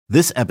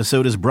This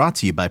episode is brought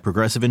to you by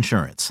Progressive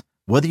Insurance.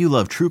 Whether you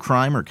love true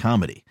crime or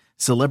comedy,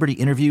 celebrity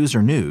interviews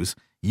or news,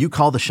 you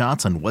call the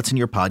shots on what's in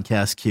your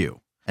podcast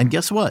queue. And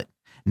guess what?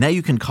 Now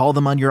you can call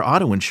them on your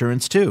auto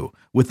insurance too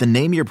with the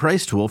Name Your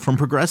Price tool from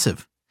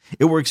Progressive.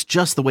 It works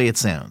just the way it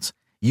sounds.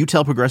 You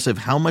tell Progressive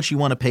how much you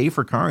want to pay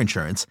for car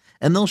insurance,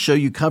 and they'll show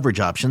you coverage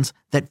options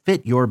that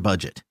fit your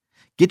budget.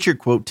 Get your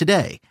quote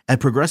today at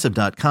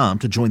Progressive.com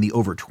to join the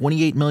over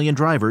 28 million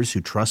drivers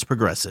who trust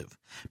Progressive.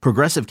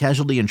 Progressive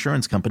Casualty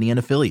Insurance Company and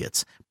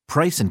Affiliates.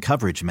 Price and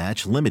coverage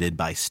match limited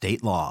by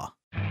state law.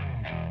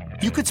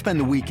 You could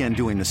spend the weekend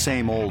doing the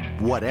same old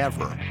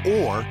whatever,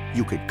 or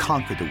you could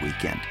conquer the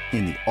weekend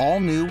in the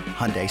all-new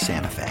Hyundai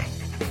Santa Fe.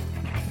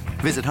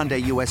 Visit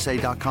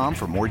HyundaiUSA.com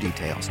for more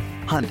details.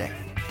 Hyundai,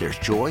 there's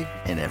joy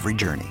in every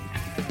journey.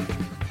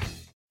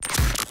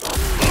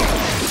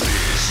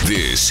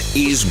 This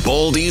is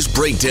Baldy's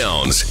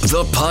Breakdowns,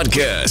 the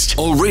podcast,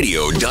 a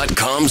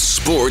radio.com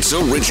sports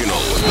original.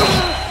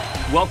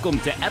 Welcome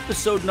to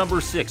episode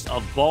number 6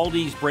 of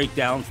Baldy's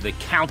Breakdowns. The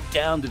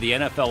countdown to the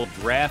NFL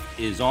draft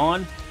is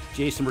on.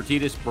 Jason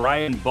Martinez,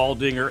 Brian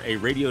Baldinger, a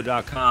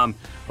radio.com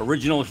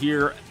original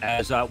here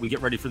as we get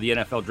ready for the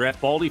NFL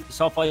draft. Baldy,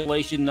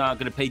 self-isolation going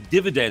to pay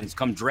dividends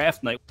come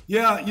draft night.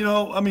 Yeah,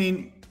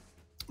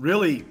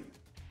 really,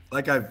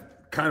 like I've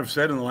kind of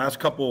said in the last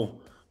couple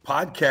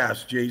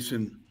podcasts,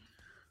 Jason,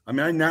 I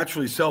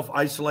naturally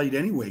self-isolate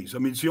anyways.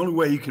 It's the only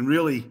way you can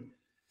really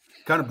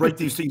kind of break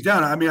these things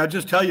down. I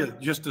just tell you,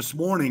 just this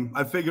morning,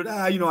 I figured,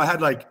 I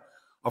had like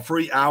a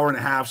free hour and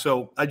a half.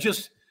 So I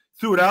just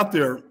threw it out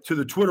there to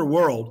the Twitter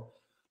world.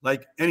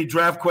 Like any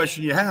draft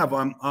question you have,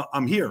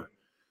 I'm here.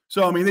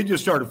 So, they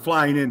just started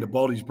flying into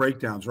Baldy's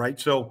Breakdowns, right?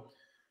 So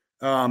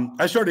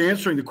I started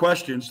answering the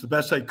questions the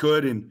best I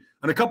could. And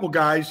a couple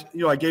guys,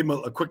 I gave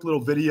them a quick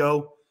little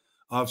video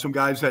of some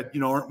guys that,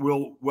 aren't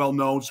real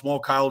well-known, small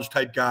college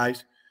type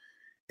guys.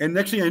 And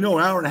next thing I know,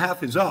 an hour and a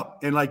half is up.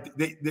 And like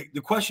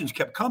the questions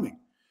kept coming.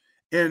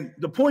 And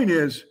the point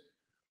is,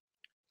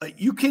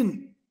 you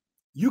can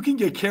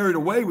get carried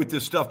away with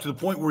this stuff to the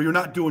point where you're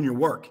not doing your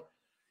work.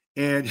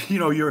 And,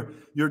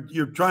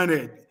 you're trying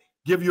to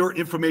give your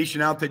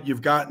information out that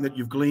you've gotten, that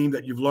you've gleaned,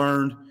 that you've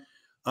learned.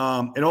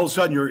 And all of a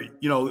sudden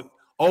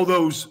all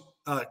those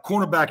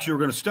cornerbacks you were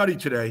going to study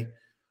today,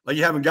 like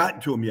you haven't gotten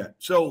to them yet.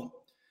 So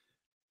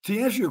to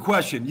answer your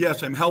question,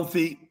 yes, I'm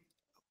healthy.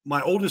 My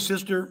oldest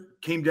sister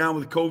came down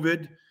with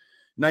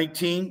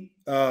COVID-19.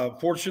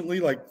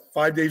 Fortunately, like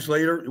 5 days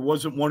later, it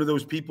wasn't one of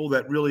those people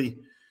that really,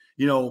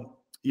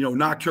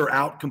 knocked her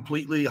out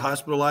completely,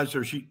 hospitalized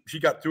her. She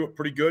got through it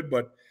pretty good,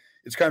 but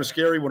it's kind of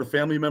scary when a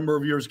family member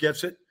of yours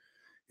gets it.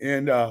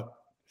 And,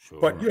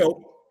 Sure. But,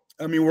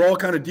 we're all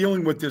kind of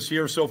dealing with this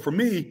here. So for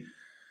me,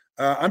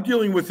 I'm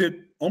dealing with it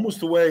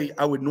almost the way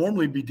I would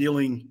normally be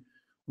dealing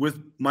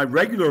with my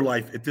regular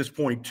life at this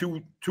point,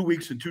 two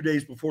weeks and 2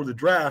 days before the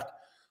draft.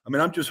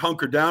 I'm just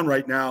hunkered down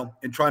right now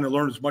and trying to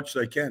learn as much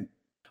as I can.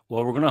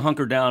 Well, we're going to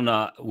hunker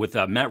down with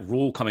Matt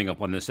Rhule coming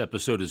up on this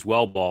episode as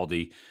well,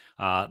 Baldy.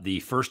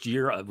 The first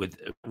year with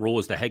Rhule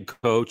as the head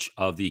coach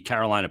of the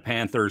Carolina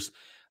Panthers.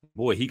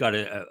 Boy, he got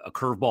a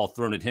curveball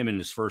thrown at him in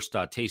his first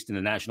taste in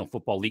the National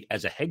Football League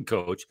as a head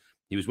coach.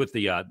 He was with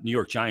the New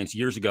York Giants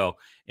years ago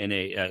in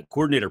a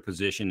coordinator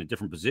position, a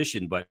different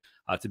position. But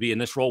to be in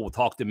this role, we'll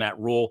talk to Matt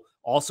Rhule.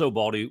 Also,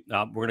 Baldy,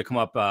 we're going to come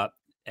up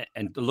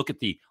and look at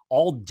the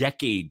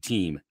all-decade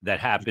team that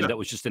happened that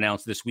was just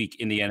announced this week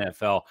in the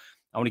NFL.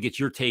 I want to get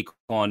your take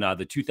on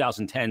the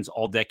 2010s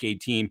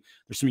all-decade team.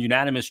 There's some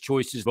unanimous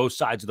choices, both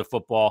sides of the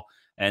football,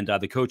 and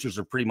the coaches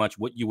are pretty much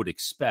what you would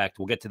expect.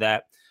 We'll get to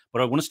that.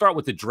 But I want to start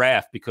with the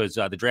draft because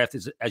the draft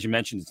is, as you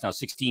mentioned, it's now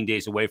 16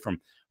 days away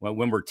from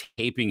when we're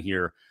taping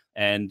here.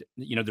 And,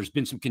 there's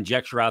been some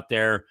conjecture out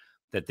there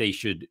that they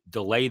should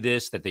delay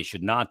this, that they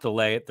should not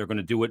delay it. They're going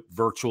to do it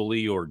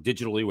virtually or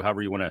digitally,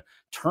 however you want to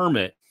term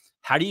it.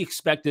 How do you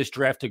expect this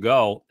draft to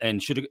go?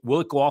 And will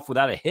it go off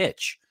without a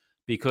hitch?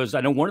 Because I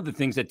know one of the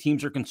things that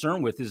teams are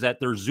concerned with is that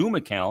their Zoom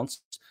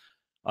accounts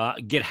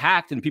get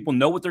hacked and people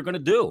know what they're going to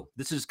do.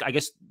 This is, I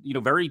guess,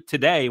 very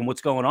today and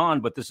what's going on,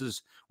 but this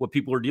is what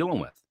people are dealing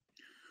with.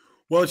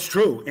 Well, it's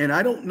true. And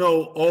I don't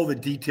know all the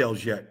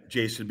details yet,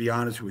 Jason, to be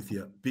honest with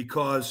you,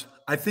 because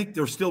I think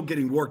they're still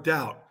getting worked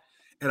out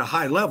at a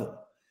high level.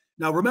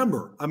 Now,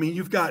 remember,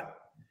 you've got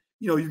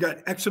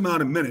X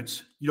amount of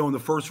minutes, in the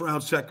first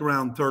round, second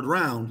round, third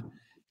round,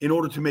 in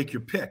order to make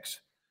your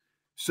picks.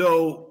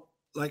 So,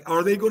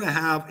 are they going to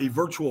have a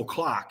virtual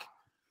clock?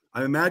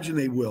 I imagine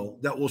they will,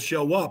 that will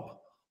show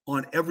up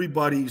on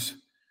everybody's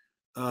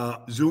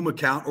Zoom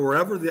account or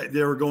wherever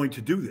they're going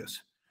to do this.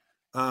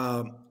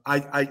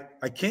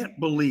 I can't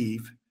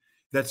believe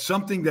that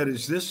something that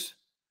is this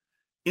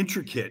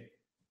intricate,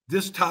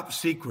 this top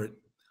secret,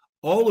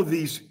 all of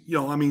these,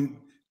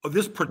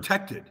 this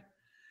protected,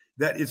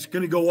 that it's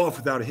going to go off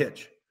without a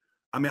hitch.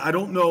 I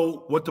don't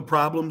know what the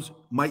problems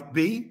might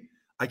be.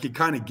 I could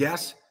kind of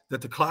guess that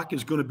the clock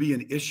is going to be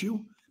an issue.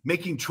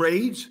 Making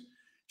trades,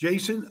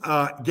 Jason,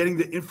 getting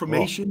the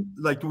information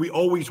like we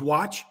always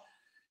watch,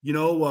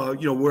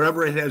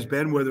 wherever it has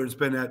been, whether it's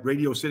been at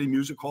Radio City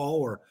Music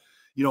Hall or,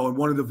 in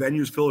one of the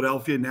venues,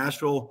 Philadelphia,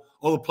 Nashville,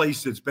 all the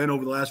places it's been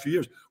over the last few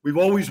years. We've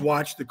always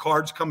watched the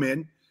cards come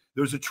in.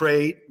 There's a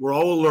trade. We're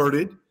all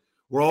alerted.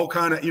 We're all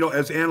kind of,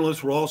 as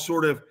analysts, we're all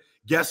sort of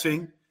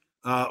guessing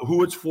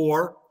who it's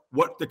for,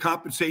 what the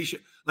compensation,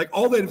 like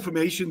all that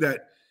information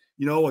that,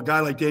 a guy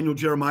like Daniel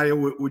Jeremiah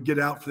would get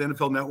out for the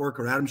NFL Network,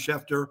 or Adam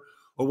Schefter,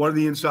 or one of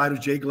the insiders,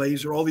 Jay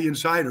Glazer, all the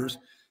insiders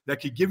that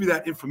could give you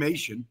that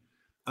information.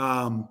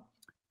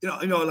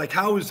 Like,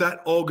 how is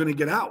that all going to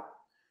get out?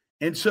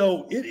 And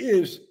so it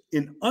is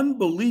an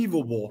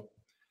unbelievable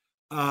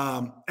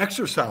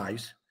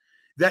exercise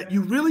that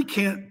you really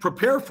can't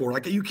prepare for.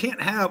 Like, you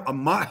can't have a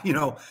mock,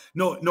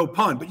 no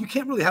pun, but you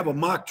can't really have a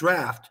mock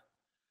draft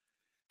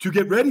to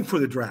get ready for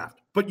the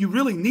draft. But you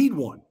really need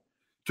one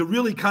to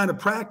really kind of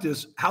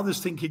practice how this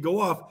thing can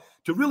go off,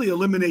 to really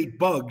eliminate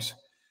bugs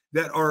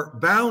that are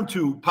bound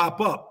to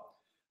pop up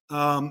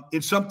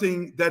in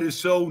something that is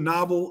so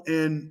novel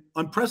and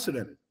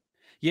unprecedented.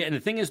 Yeah, and the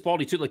thing is,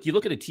 Baldy, too, like you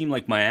look at a team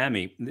like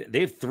Miami,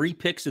 they have 3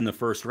 picks in the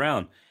first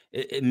round.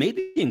 It may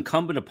be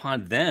incumbent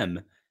upon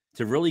them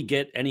to really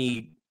get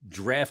any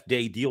draft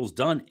day deals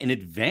done in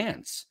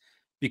advance,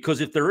 because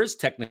if there is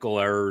technical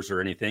errors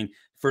or anything,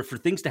 for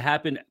things to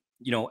happen,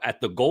 at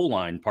the goal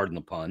line, pardon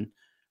the pun,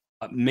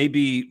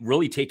 maybe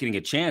really taking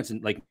a chance.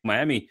 And like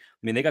Miami,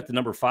 they got the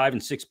number 5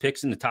 and 6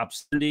 picks in the top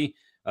 70.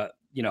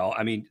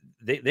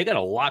 They got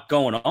a lot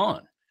going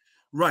on.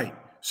 Right.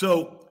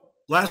 So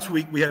last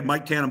week we had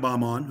Mike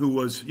Tannenbaum on, who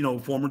was,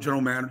 former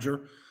general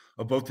manager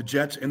of both the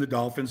Jets and the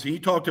Dolphins. He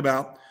talked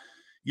about,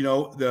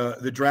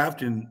 the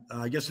draft in,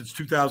 I guess it's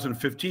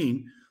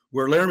 2015,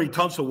 where Laremy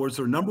Tunsil was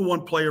their number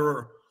 1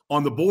 player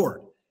on the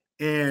board.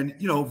 And,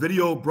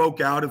 video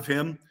broke out of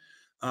him,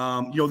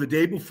 the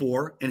day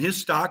before, and his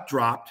stock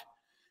dropped.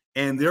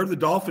 And there the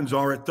Dolphins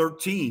are at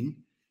 13,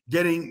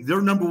 getting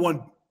their number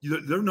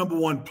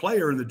one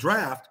player in the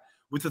draft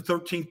with the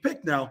 13th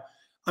pick. Now,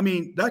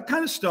 that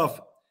kind of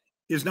stuff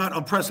is not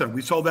unprecedented.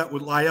 We saw that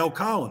with La'el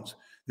Collins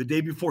the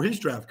day before his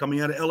draft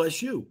coming out of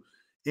LSU.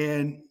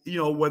 And,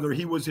 whether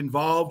he was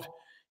involved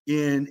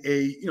in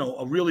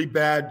a really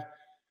bad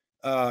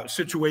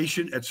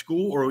situation at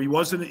school, or he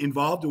wasn't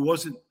involved, there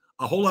wasn't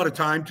a whole lot of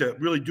time to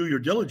really do your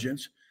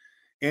diligence.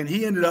 And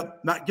he ended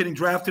up not getting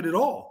drafted at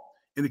all.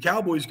 And the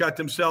Cowboys got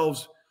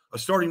themselves a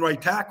starting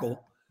right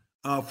tackle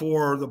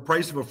for the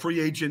price of a free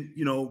agent,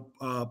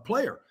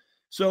 player.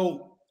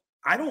 So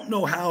I don't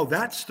know how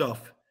that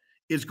stuff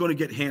is going to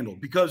get handled,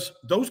 because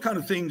those kind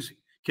of things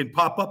can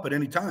pop up at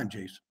any time,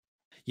 Jason.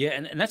 Yeah,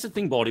 and that's the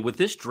thing, Baldy, with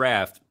this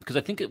draft, because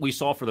I think we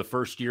saw for the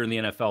first year in the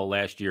NFL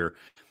last year,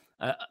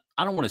 I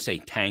don't want to say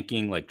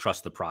tanking, like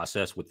trust the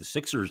process, what the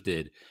Sixers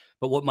did,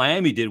 but what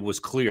Miami did was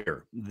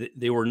clear.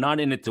 They were not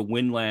in it to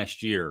win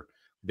last year.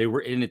 They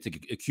were in it to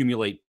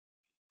accumulate,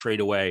 trade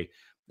away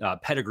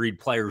pedigreed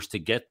players to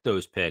get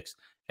those picks.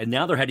 And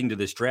now they're heading to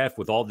this draft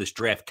with all this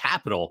draft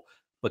capital,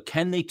 but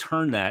can they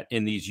turn that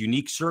in these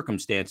unique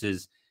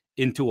circumstances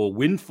into a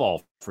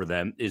windfall for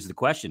them is the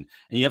question.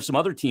 And you have some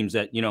other teams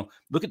that,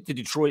 look at the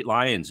Detroit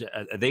Lions.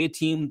 Are they a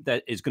team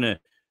that is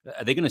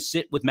are they going to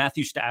sit with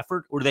Matthew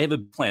Stafford, or do they have a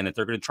plan that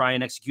they're going to try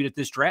and execute at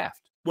this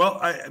draft?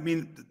 Well,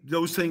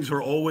 those things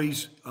are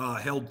always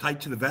held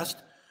tight to the vest.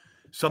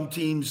 Some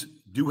teams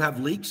do have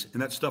leaks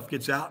and that stuff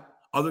gets out.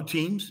 Other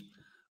teams,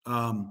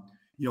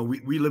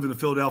 we live in the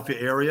Philadelphia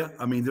area.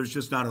 There's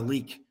just not a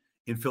leak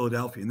in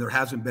Philadelphia, and there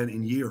hasn't been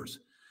in years.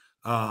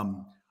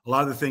 A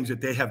lot of the things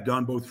that they have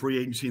done, both free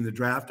agency and the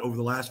draft over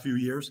the last few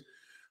years,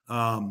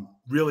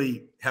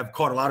 really have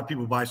caught a lot of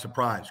people by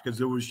surprise, because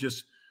there was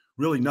just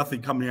really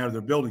nothing coming out of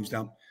their buildings.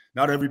 Now,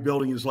 not every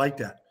building is like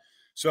that.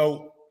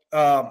 So,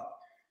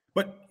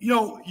 but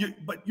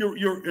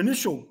your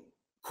initial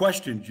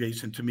question,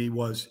 Jason, to me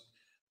was,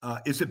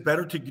 is it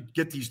better to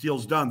get these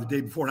deals done the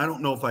day before? And I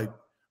don't know if I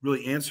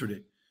really answered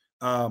it.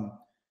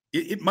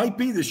 It might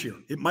be this year.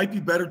 It might be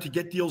better to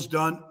get deals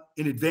done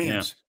in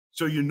advance,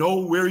 so you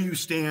know where you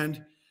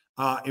stand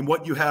and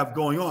what you have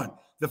going on.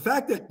 The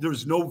fact that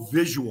there's no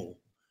visual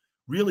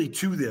really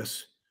to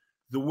this,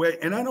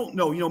 and I don't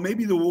know,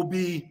 maybe there will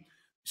be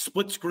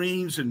split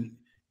screens and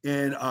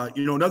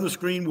another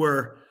screen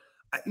where,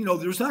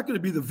 there's not going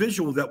to be the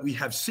visual that we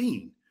have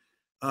seen.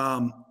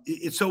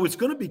 So it's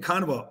going to be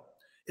kind of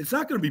it's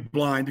not going to be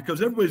blind,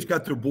 because everybody's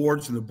got their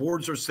boards, and the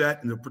boards are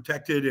set and they're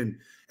protected. And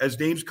as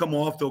names come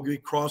off, they'll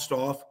get crossed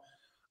off.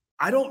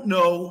 I don't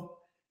know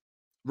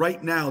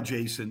right now,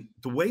 Jason,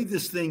 the way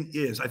this thing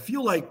is, I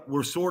feel like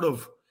we're sort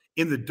of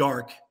in the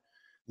dark,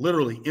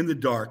 literally in the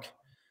dark.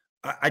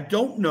 I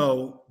don't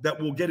know that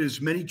we'll get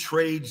as many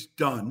trades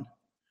done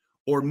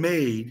or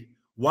made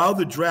while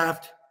the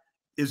draft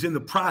is in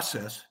the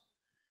process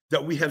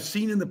that we have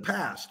seen in the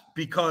past,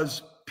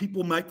 because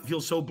people might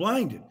feel so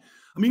blinded.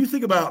 You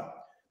think about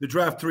the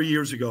draft 3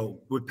 years ago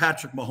with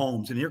Patrick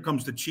Mahomes, and here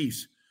comes the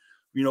Chiefs,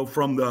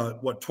 from the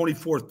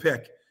 24th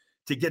pick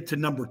to get to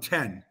number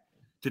 10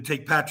 to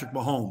take Patrick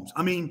Mahomes.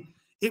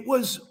 It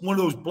was one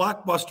of those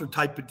blockbuster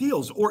type of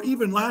deals. Or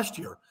even last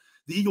year,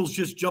 the Eagles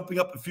just jumping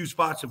up a few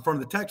spots in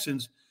front of the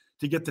Texans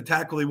to get the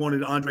tackle they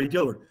wanted, Andre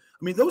Dillard.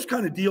 Those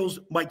kind of deals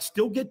might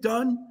still get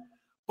done,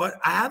 But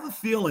I have a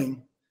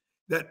feeling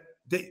that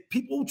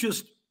people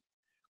just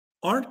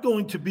aren't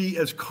going to be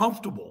as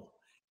comfortable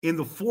in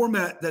the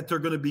format that they're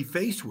going to be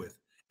faced with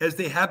as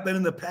they have been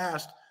in the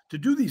past to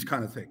do these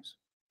kind of things.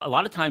 A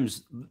lot of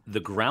times the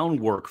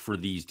groundwork for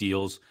these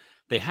deals,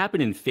 they happen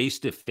in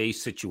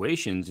face-to-face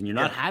situations, and you're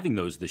not having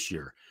those this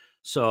year.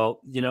 So,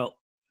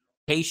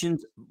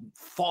 patience,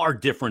 far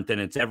different than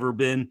it's ever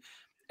been.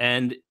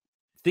 And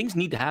things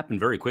need to happen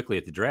very quickly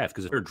at the draft,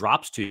 because if it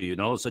drops to you and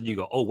all of a sudden you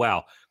go, oh,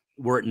 wow,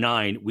 we're at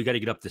 9, we got to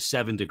get up to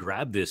 7 to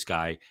grab this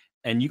guy.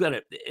 And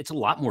it's a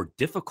lot more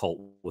difficult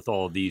with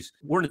all of these.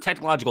 We're in a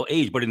technological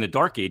age, but in the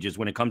dark ages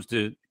when it comes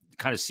to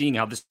kind of seeing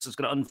how this is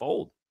going to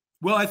unfold.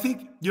 Well, I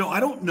think, I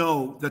don't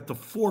know that the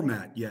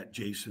format yet,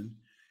 Jason,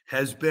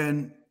 has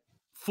been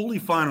fully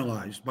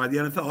finalized by the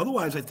NFL.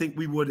 Otherwise, I think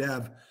we would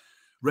have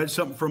read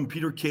something from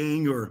Peter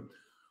King or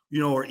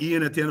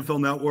Ian at the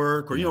NFL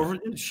Network or,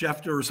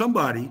 Schefter or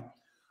somebody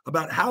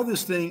about how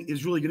this thing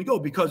is really going to go.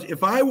 Because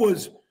if I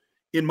was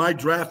in my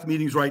draft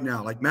meetings right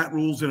now, like Matt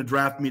Rule's in a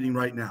draft meeting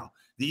right now,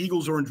 the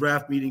Eagles are in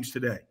draft meetings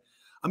today.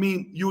 I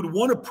mean, you would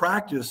want to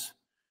practice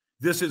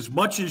this as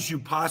much as you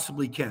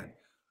possibly can,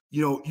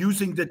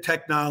 using the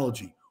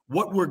technology,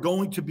 what we're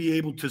going to be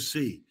able to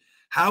see,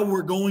 how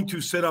we're going to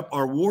set up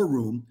our war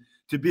room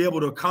to be able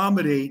to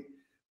accommodate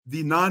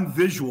the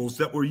non-visuals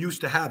that we're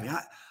used to having.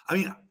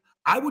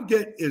 I would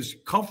get as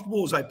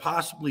comfortable as I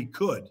possibly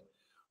could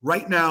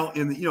right now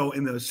in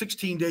the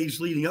 16 days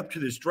leading up to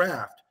this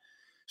draft,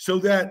 so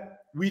that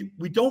we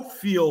don't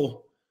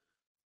feel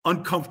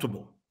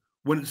uncomfortable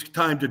when it's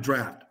time to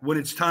draft, when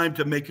it's time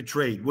to make a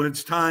trade, when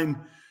it's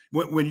time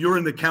when you're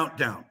in the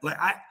countdown. Like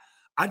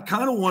I'd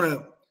kind of want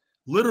to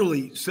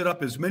literally set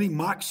up as many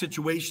mock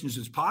situations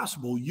as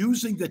possible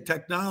using the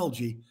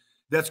technology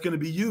that's going to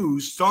be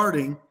used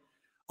starting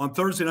on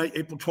Thursday night,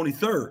 April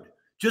 23rd,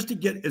 just to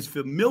get as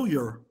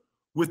familiar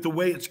with the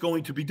way it's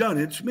going to be done.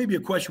 It's maybe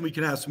a question we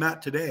can ask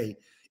Matt today,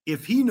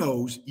 if he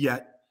knows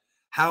yet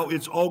how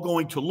it's all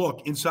going to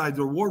look inside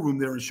their war room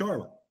there in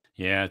Charlotte.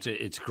 Yeah,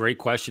 it's a great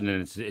question,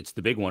 and it's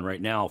the big one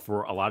right now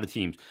for a lot of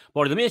teams.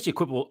 But let me ask you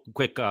a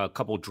quick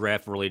couple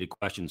draft-related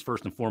questions.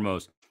 First and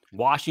foremost,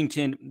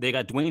 Washington, they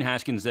got Dwayne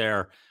Haskins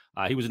there.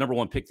 He was the number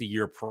 1 pick the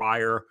year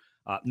prior.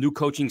 New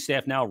coaching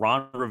staff now,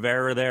 Ron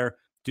Rivera there.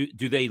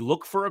 Do they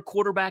look for a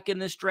quarterback in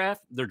this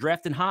draft? They're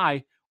drafting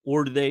high,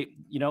 or do they,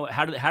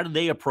 how do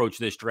they approach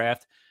this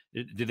draft?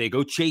 Do they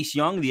go Chase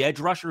Young, the edge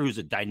rusher, who's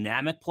a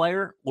dynamic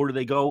player, or do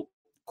they go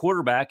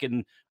quarterback,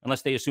 and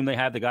unless they assume they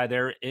have the guy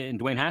there in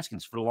Dwayne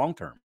Haskins for the long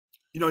term?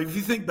 If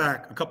you think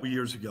back a couple of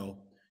years ago,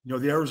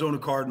 the Arizona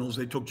Cardinals,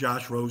 they took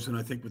Josh Rosen,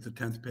 I think with the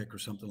 10th pick or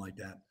something like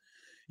that.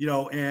 He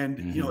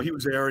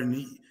was there,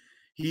 and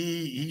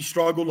he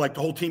struggled like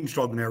the whole team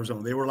struggled in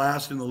Arizona. They were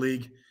last in the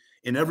league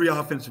in every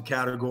offensive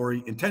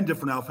category, in 10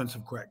 different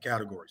offensive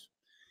categories.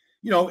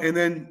 And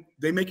then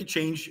they make a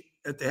change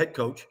at the head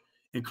coach,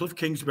 and Cliff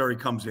Kingsbury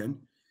comes in,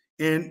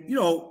 and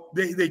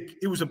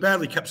it was a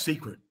badly kept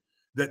secret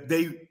that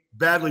they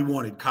badly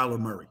wanted Kyler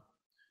Murray.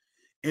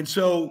 And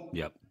so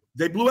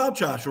they blew out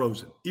Josh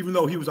Rosen, even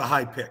though he was a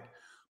high pick.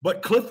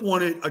 But Cliff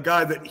wanted a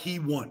guy that he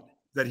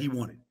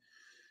wanted.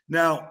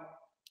 Now,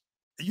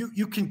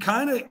 you can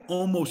kind of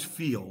almost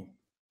feel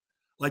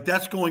like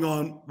that's going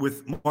on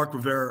with Mark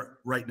Rivera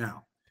right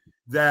now.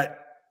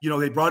 That,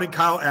 they brought in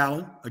Kyle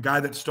Allen, a guy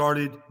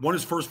that won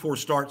his first 4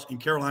 starts in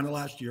Carolina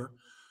last year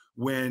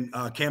when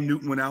Cam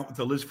Newton went out with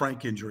a Liz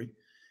Frank injury.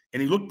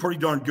 And he looked pretty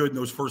darn good in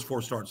those first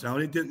 4 starts. Now,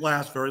 it didn't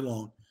last very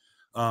long.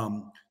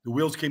 The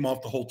wheels came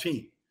off the whole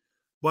team.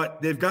 But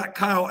they've got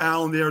Kyle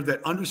Allen there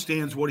that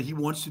understands what he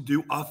wants to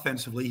do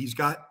offensively. He's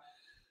got,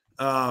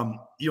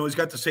 he's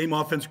got the same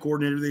offense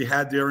coordinator they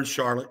had there in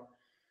Charlotte,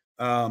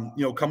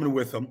 coming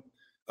with him,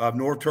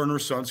 Norv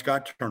Turner's son,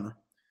 Scott Turner.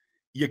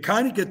 You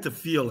kind of get the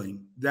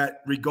feeling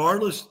that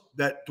regardless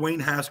that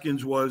Dwayne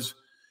Haskins was,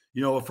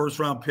 a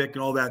first-round pick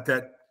and all that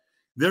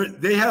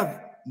they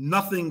have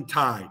nothing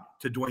tied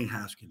to Dwayne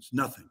Haskins,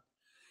 nothing.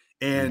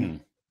 And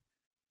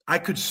I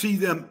could see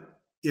them,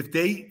 if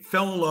they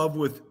fell in love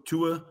with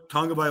Tua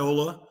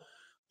Tagovailoa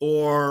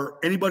or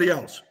anybody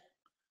else,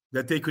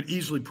 that they could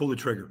easily pull the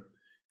trigger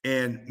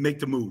and make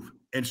the move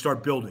and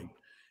start building.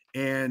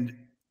 And,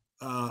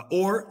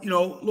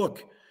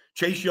 look,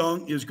 Chase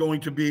Young is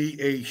going to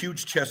be a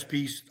huge chess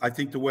piece. I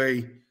think the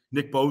way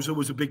Nick Bosa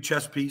was a big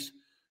chess piece,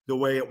 the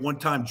way at one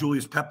time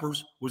Julius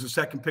Peppers was the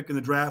second pick in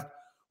the draft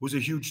was a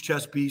huge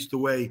chess piece, the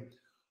way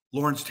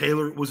Lawrence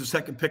Taylor was the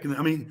second pick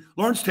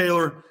Lawrence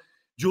Taylor,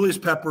 Julius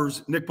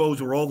Peppers, Nick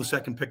Bosa were all the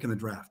second pick in the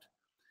draft.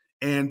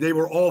 And they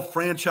were all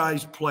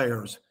franchise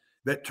players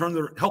that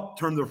helped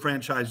turn their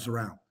franchises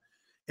around.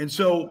 And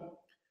so,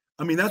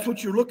 that's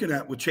what you're looking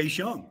at with Chase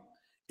Young.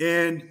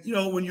 And,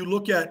 when you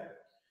look at,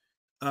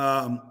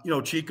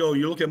 Chico,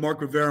 you look at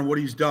Mark Rivera and what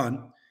he's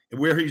done and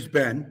where he's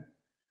been,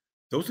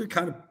 those are the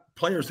kind of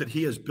players that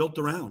he has built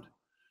around.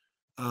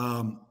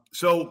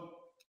 So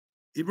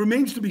it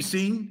remains to be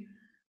seen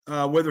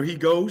whether he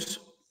goes,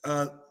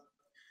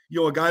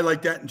 a guy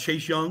like that and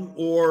Chase Young,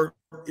 or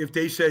if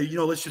they say,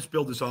 let's just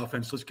build this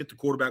offense. Let's get the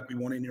quarterback we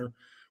want in here.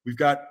 We've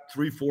got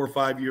 3, 4,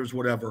 5 years,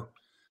 whatever.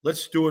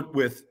 Let's do it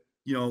with,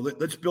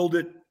 let's build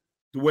it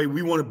the way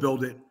we want to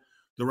build it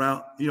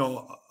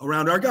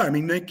around our guy. I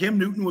mean, Cam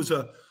Newton was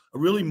a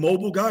really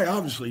mobile guy,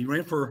 obviously. He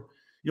ran for,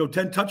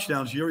 10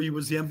 touchdowns a year. He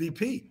was the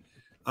MVP.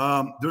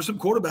 There's some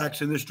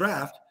quarterbacks in this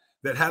draft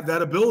that have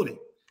that ability.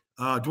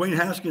 Dwayne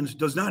Haskins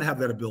does not have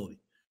that ability.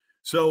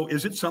 So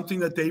is it something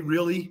that they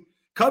really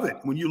covet?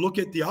 When you look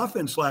at the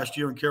offense last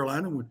year in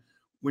Carolina,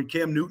 when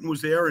Cam Newton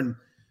was there and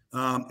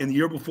the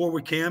year before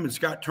with Cam and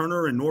Scott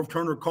Turner and Norv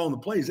Turner calling the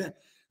plays,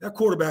 that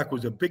quarterback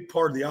was a big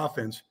part of the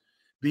offense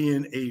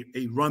being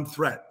a run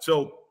threat.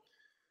 So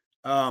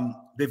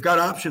they've got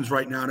options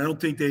right now, and I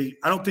don't think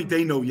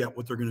they know yet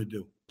what they're going to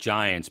do.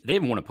 Giants, they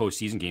haven't won a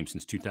postseason game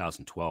since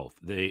 2012.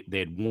 They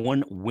had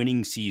one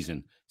winning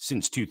season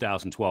since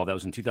 2012. That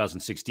was in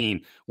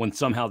 2016 when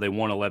somehow they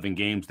won 11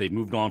 games. They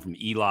moved on from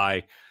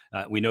Eli.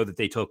 We know that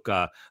they took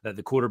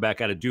the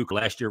quarterback out of Duke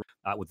last year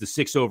with the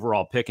 6th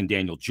overall pick and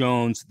Daniel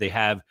Jones. They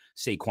have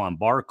Saquon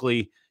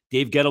Barkley.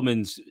 Dave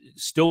Gettleman's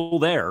still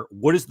there.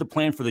 What is the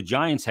plan for the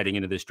Giants heading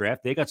into this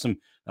draft? They got some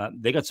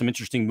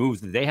interesting moves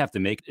that they have to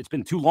make. It's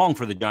been too long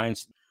for the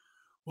Giants.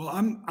 Well,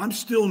 I'm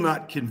still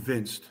not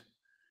convinced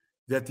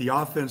that the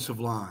offensive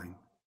line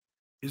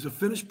is a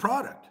finished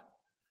product.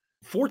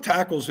 4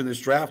 tackles in this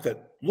draft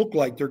that look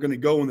like they're going to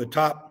go in the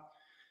top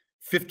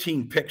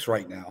 15 picks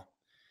right now.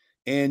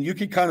 And you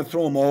can kind of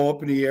throw them all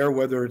up in the air,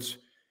 whether it's,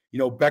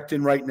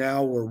 Becton right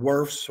now or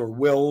Wirfs or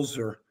Wills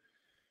or,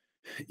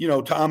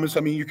 Thomas.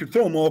 I mean, you could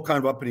throw them all kind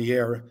of up in the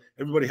air.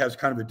 Everybody has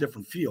kind of a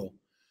different feel.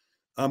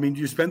 I mean,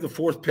 do you spend the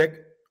 4th pick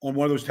on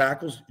one of those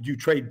tackles? Do you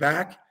trade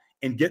back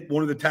and get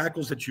one of the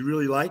tackles that you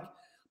really like,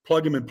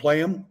 plug him and play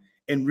him,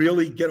 and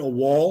really get a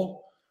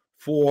wall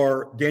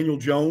for Daniel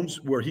Jones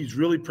where he's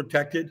really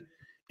protected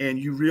and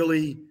you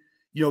really,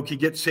 can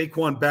get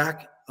Saquon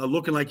back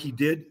looking like he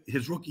did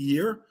his rookie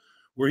year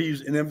where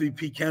he's an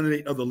MVP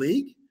candidate of the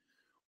league?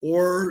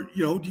 Or,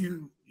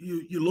 do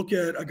you look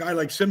at a guy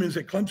like Simmons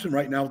at Clemson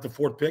right now with the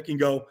 4th pick and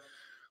go,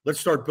 let's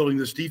start building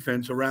this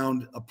defense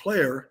around a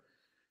player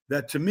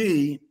that to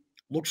me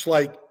looks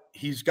like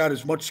he's got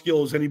as much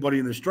skill as anybody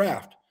in this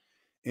draft.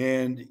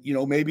 And,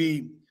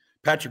 maybe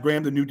Patrick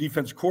Graham, the new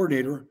defense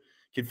coordinator,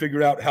 can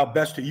figure out how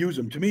best to use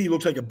him. To me, he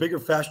looks like a bigger,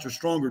 faster,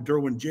 stronger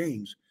Derwin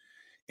James.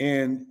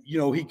 And,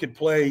 he could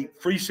play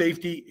free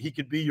safety. He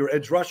could be your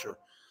edge rusher.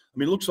 I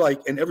mean, it looks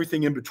like, and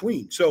everything in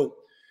between. So,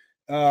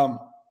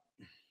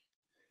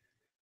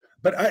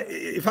 but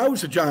if I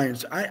was the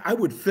Giants, I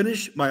would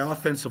finish my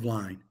offensive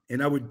line,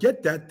 and I would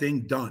get that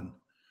thing done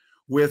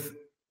with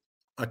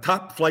a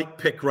top flight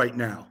pick right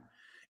now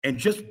and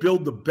just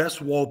build the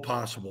best wall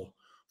possible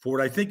for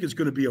what I think is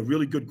going to be a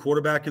really good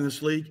quarterback in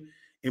this league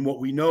and what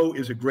we know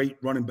is a great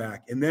running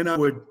back. And then I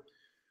would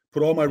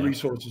put all my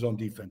resources on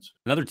defense.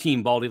 Another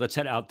team, Baldy, let's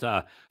head out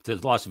to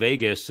Las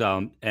Vegas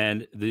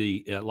and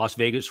the Las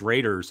Vegas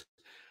Raiders.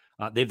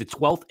 They have the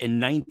 12th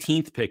and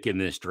 19th pick in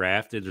this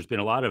draft. There's been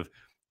a lot of,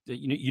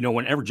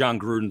 whenever John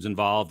Gruden's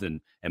involved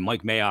and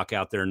Mike Mayock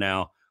out there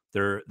now,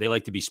 they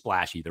like to be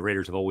splashy. The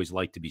Raiders have always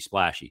liked to be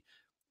splashy.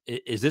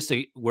 Is this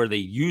where they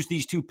use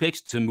these 2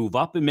 picks to move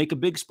up and make a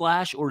big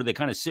splash, or do they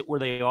kind of sit where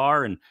they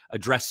are and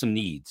address some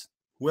needs?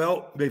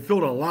 Well, they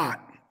filled a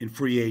lot in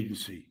free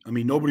agency. I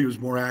mean, nobody was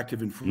more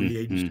active in free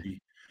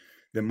agency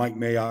than Mike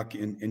Mayock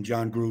and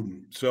John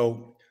Gruden.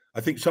 So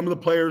I think some of the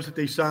players that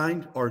they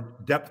signed are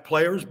depth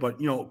players, but,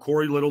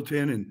 Corey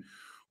Littleton and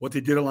what they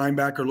did at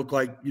linebacker look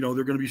like, they're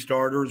going to be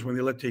starters when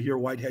they let Tahir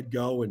Whitehead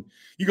go. And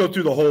you go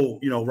through the whole,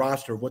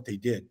 roster of what they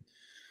did.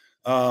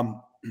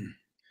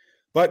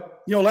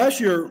 But, last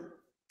year,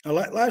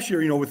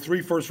 with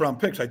 3 first-round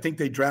picks, I think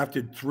they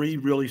drafted 3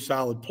 really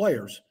solid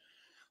players.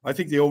 I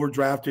think they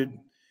overdrafted,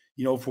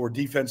 for a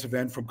defensive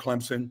end from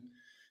Clemson,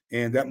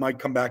 and that might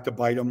come back to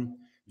bite them.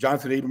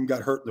 Jonathan Abram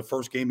got hurt in the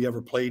first game he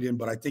ever played in,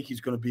 but I think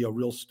he's going to be a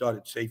real stud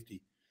at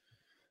safety.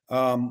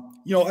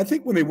 I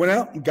think when they went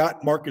out and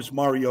got Marcus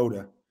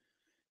Mariota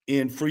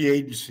in free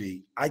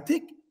agency, I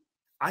think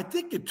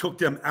it took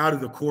them out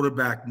of the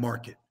quarterback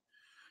market.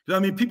 I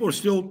mean, people are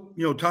still,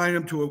 tying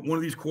him to one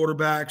of these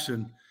quarterbacks.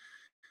 And,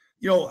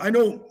 I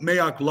know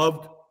Mayock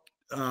loved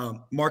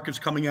Marcus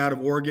coming out of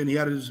Oregon. He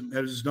had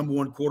his number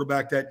 1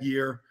 quarterback that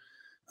year.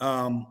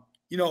 And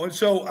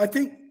so I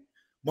think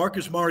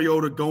Marcus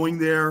Mariota going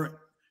there,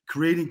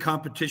 creating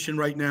competition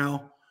right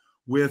now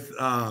with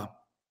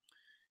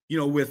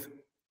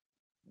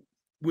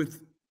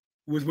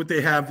what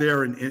they have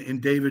there in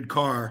David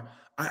Carr,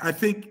 I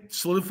think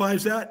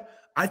solidifies that.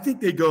 I think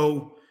they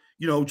go,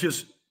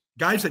 just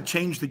guys that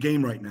change the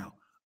game right now,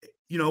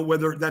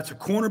 whether that's a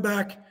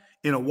cornerback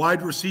and a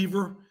wide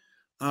receiver,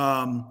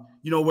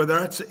 whether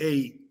that's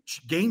a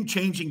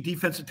game-changing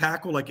defensive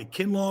tackle like a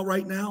Kinlaw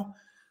right now.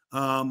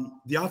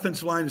 The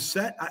offensive line is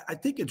set. I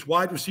think it's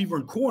wide receiver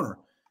and corner,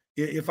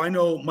 if I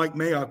know Mike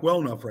Mayock well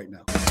enough right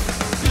now.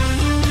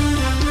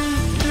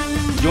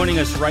 Joining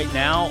us right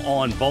now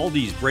on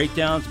Baldy's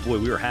Breakdowns. Boy,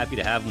 we were happy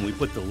to have him. We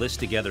put the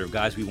list together of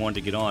guys we wanted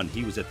to get on.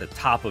 He was at the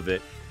top of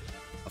it.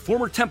 A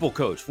Former Temple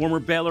coach, former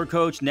Baylor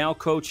coach, now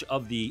coach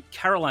of the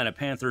Carolina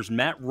Panthers,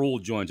 Matt Rhule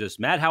joins us.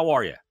 Matt, how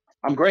are you?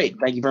 I'm great.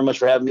 Thank you very much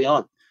for having me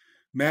on.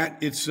 Matt,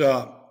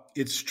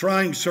 it's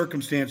trying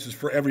circumstances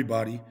for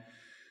everybody.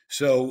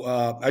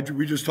 So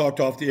we just talked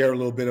off the air a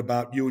little bit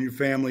about you and your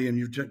family, and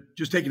you're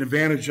just taking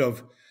advantage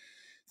of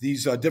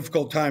these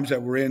difficult times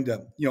that we're in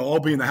to,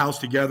 all be in the house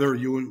together,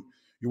 you and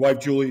your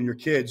wife, Julie, and your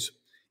kids,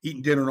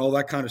 eating dinner and all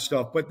that kind of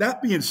stuff. But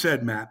that being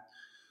said, Matt,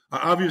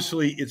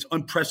 obviously it's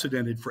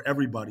unprecedented for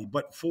everybody.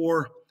 But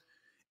for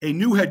a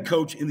new head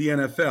coach in the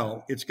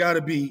NFL, it's got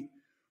to be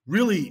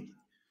really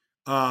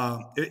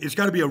it's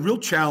got to be a real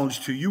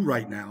challenge to you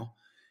right now.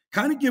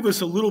 Kind of give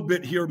us a little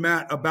bit here,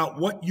 Matt, about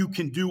what you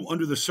can do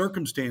under the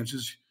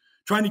circumstances,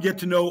 trying to get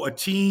to know a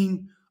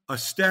team, a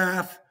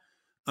staff,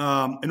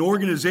 an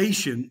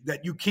organization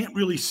that you can't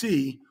really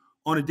see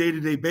on a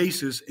day-to-day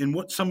basis, and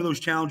what some of those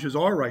challenges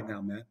are right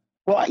now, Matt.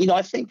 Well,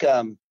 I think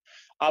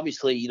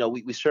obviously,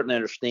 we certainly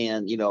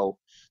understand,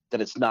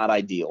 that it's not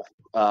ideal.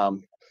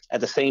 At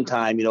the same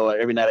time,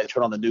 every night I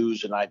turn on the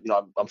news and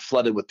I'm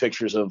flooded with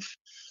pictures of,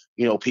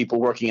 people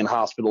working in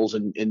hospitals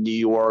in New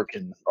York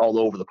and all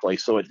over the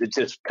place. So it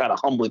just kind of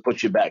humbly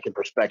puts you back in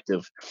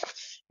perspective.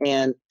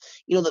 And,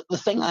 the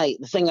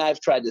thing I've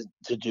tried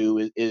to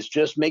do is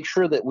just make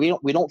sure that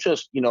we don't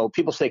just,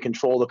 people say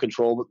control the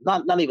control,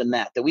 but not even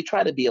that we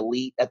try to be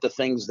elite at the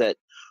things that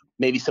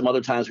maybe some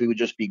other times we would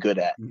just be good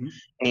at. Mm-hmm.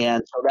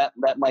 And so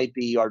that might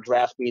be our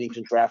draft meetings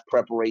and draft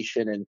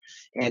preparation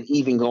and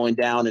even going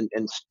down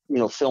and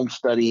film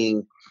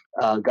studying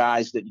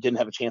guys that didn't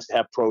have a chance to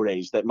have pro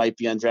days, that might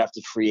be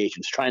undrafted free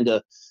agents, trying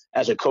to,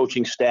 as a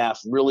coaching staff,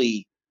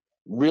 really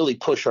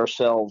push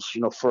ourselves,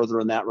 further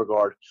in that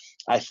regard.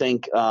 I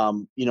think,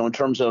 in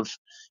terms of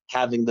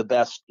having the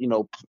best,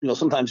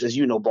 sometimes, as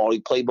Baldy,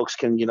 playbooks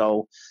can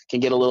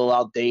get a little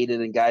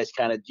outdated and guys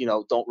kind of,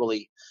 don't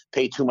really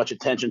pay too much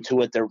attention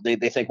to it.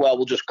 They think, well,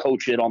 we'll just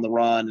coach it on the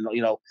run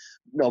and,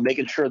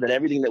 making sure that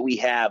everything that we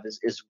have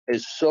is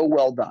so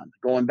well done,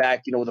 going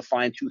back, with a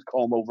fine tooth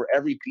comb over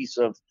every piece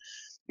of,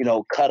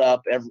 cut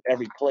up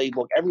every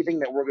playbook, everything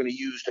that we're going to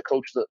use to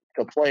coach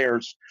the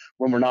players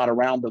when we're not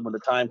around them when the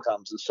time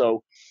comes. And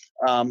so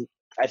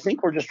I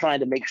think we're just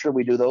trying to make sure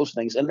we do those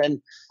things. And then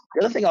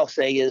the other thing I'll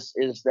say is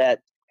that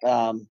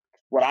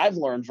what I've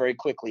learned very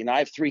quickly, and I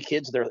have 3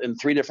 kids, they're in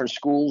 3 different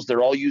schools,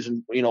 they're all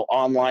using,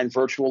 online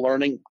virtual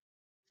learning,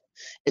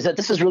 is that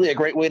this is really a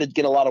great way to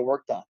get a lot of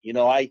work done.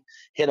 I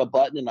hit a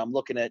button and I'm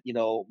looking at,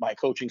 my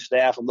coaching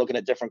staff. I'm looking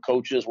at different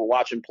coaches. We're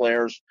watching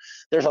players.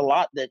 There's a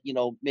lot that,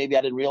 maybe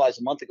I didn't realize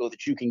a month ago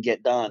that you can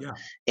get done. Yeah.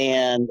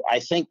 And I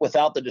think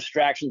without the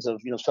distractions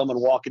of, someone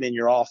walking in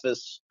your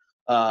office,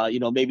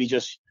 maybe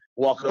just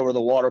walking over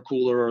the water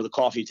cooler or the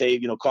coffee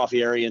table,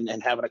 coffee area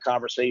and having a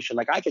conversation,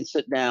 like I can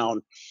sit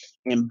down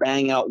and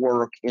bang out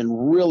work in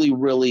really,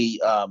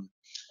 really,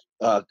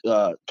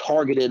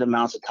 targeted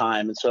amounts of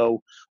time. And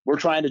so we're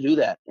trying to do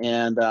that.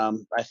 And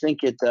I think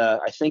it's,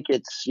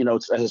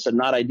 it's, as I said,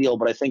 not ideal,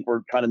 but I think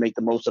we're trying to make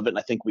the most of it. And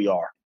I think we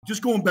are.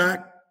 Just going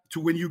back to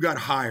when you got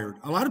hired,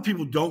 a lot of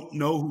people don't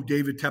know who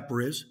David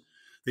Tepper is.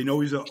 They know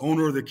he's the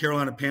owner of the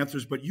Carolina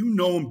Panthers, but you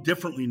know him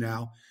differently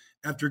now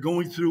after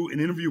going through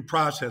an interview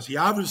process. He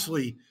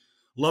obviously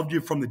loved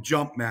you from the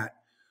jump, Matt.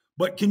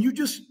 But can you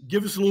just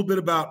give us a little bit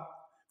about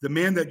the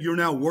man that you're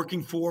now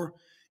working for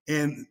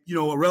and,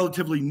 a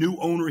relatively new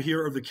owner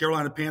here of the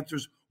Carolina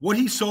Panthers, what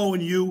he saw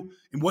in you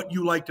and what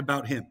you liked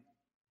about him?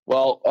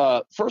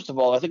 Well, first of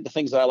all, I think the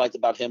things that I liked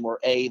about him were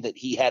that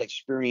he had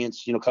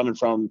experience, coming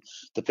from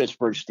the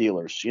Pittsburgh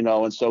Steelers,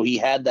 and so he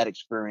had that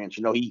experience.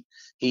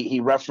 He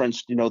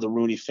referenced, the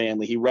Rooney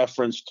family. He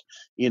referenced,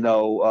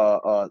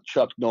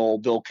 Chuck Noll,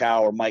 Bill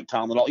Cowher, Mike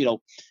Tomlin.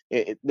 All,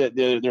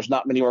 there's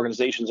not many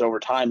organizations over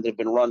time that have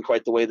been run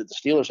quite the way that the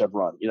Steelers have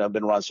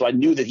been run. So I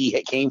knew that he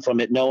came from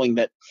it, knowing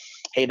that,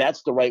 hey,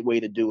 that's the right way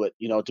to do it.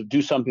 To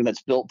do something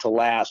that's built to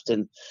last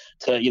and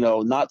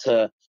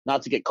to,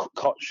 not to get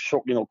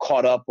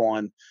caught up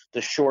on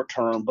the short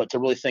term, but to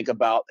really think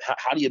about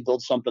how do you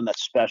build something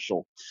that's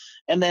special.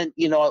 And then,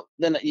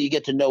 then you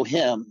get to know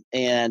him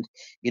and,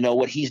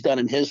 what he's done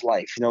in his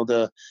life.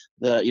 It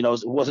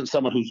wasn't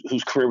someone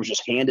whose career was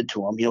just handed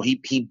to him.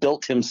 He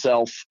built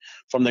himself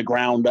from the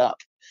ground up.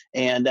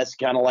 And that's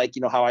kind of like,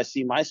 how I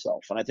see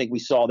myself. And I think we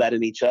saw that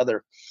in each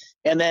other.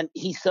 And then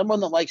he's someone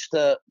that likes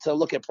to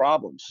look at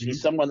problems. Mm-hmm.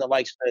 He's someone that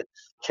likes to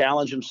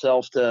challenge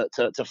himself to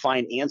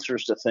find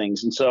answers to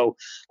things. And so,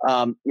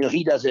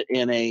 he does it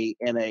in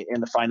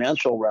the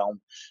financial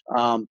realm.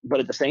 But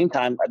at the same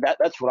time,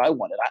 that's what I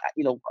wanted.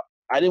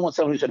 I didn't want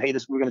someone who said, hey,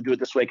 we're going to do it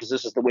this way because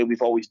this is the way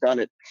we've always done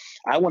it.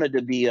 I wanted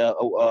to be a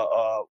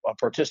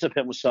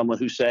participant with someone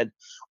who said,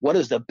 what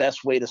is the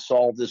best way to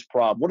solve this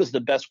problem? What is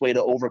the best way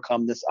to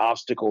overcome this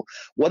obstacle?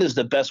 What is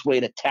the best way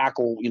to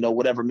tackle,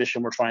 whatever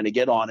mission we're trying to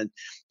get on? And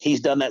he's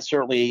done that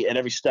certainly at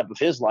every step of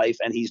his life,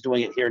 and he's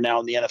doing it here now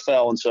in the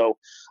NFL. And so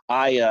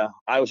I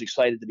was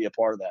excited to be a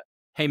part of that.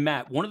 Hey,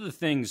 Matt, one of the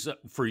things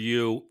for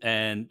you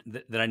and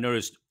that I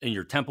noticed in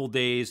your Temple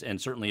days and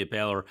certainly at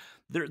Baylor,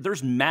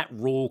 there's Matt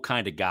Rhule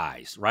kind of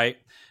guys, right?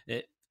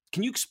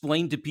 Can you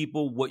explain to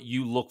people what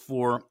you look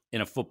for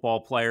in a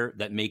football player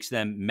that makes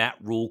them Matt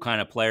Rule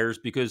kind of players?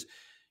 Because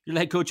you're the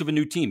head coach of a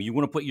new team. You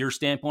want to put your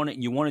stamp on it,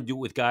 and you want to do it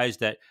with guys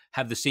that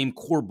have the same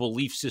core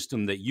belief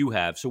system that you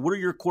have. So what are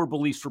your core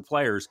beliefs for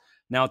players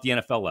now at the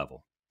NFL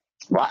level?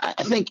 Well,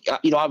 I think,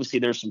 obviously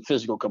there's some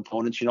physical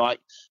components.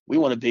 We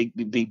want to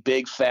be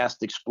big,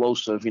 fast,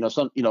 explosive.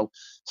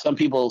 Some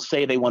people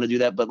say they want to do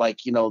that, but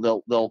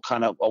they'll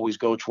kind of always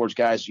go towards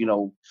guys,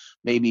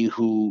 maybe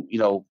who,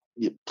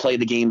 play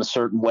the game a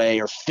certain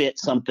way or fit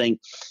something.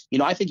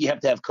 I think you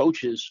have to have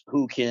coaches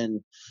who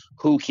can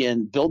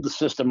build the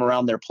system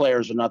around their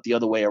players and not the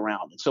other way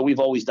around. And so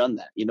we've always done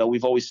that.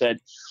 We've always said,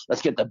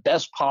 let's get the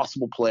best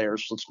possible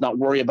players. Let's not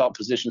worry about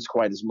positions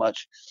quite as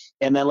much.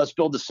 And then let's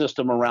build the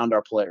system around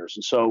our players.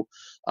 And so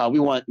we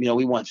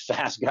want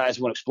fast guys,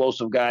 we want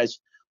explosive guys.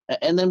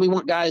 And then we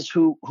want guys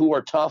who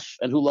are tough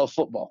and who love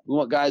football. We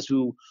want guys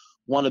who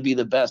want to be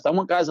the best. I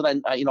want guys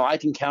that I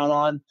can count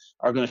on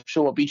are going to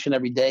show up each and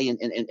every day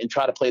and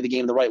try to play the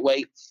game the right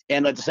way.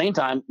 And at the same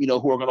time,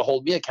 who are going to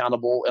hold me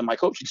accountable and my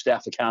coaching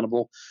staff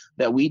accountable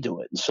that we do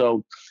it. And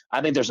so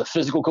I think there's a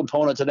physical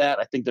component to that.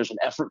 I think there's an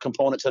effort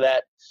component to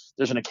that.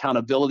 There's an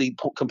accountability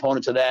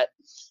component to that.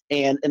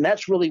 And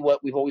that's really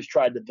what we've always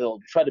tried to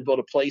build. We try to build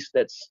a place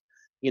that's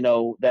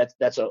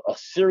a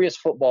serious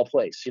football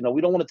place.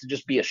 We don't want it to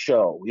just be a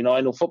show.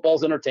 I know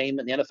football's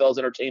entertainment, the NFL's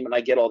entertainment.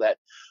 I get all that.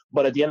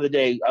 But at the end of the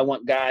day, I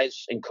want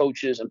guys and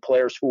coaches and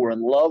players who are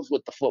in love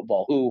with the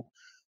football, who,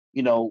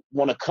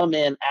 want to come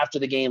in after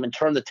the game and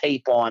turn the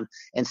tape on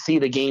and see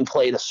the game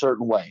played a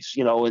certain way.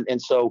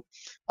 So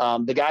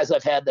the guys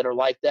I've had that are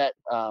like that,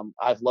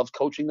 I've loved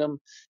coaching them.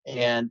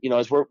 And,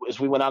 as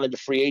we went out into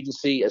free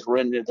agency, as we're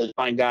in to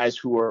find guys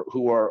who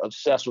are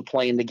obsessed with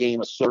playing the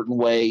game a certain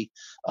way,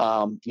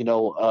 an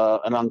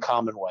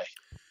uncommon way.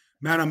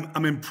 Matt,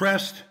 I'm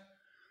impressed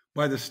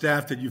by the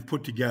staff that you've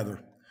put together.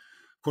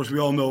 Of course, we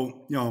all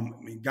know,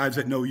 guys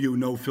that know you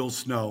know Phil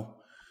Snow.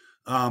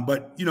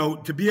 But,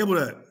 to be able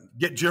to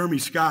get Jeremy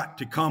Scott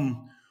to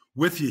come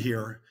with you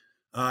here,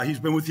 he's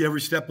been with you every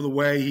step of the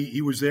way.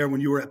 He was there when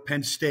you were at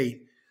Penn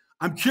State.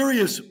 I'm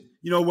curious,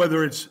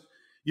 whether it's,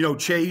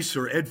 Chase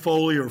or Ed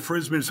Foley or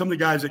Frisman, some of the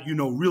guys that you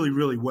know really,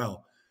 really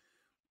well.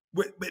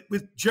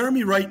 With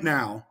Jeremy right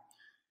now,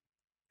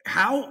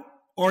 how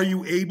are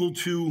you able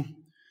to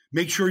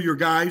make sure your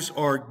guys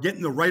are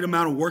getting the right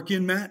amount of work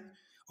in, Matt,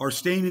 are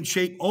staying in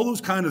shape, all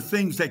those kind of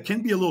things that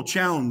can be a little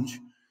challenge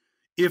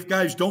if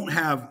guys don't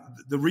have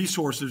the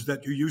resources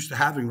that you're used to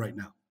having right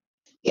now?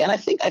 Yeah, and I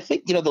think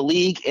the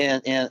league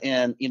and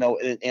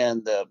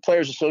the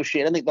Players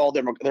Association, I think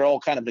they're all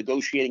kind of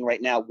negotiating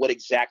right now what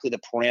exactly the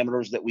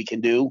parameters that we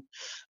can do.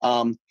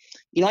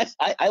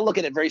 I look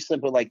at it very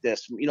simply like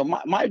this.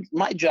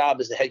 My job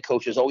as the head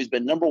coach has always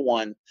been, number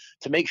one,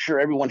 to make sure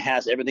everyone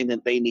has everything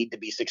that they need to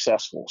be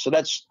successful. So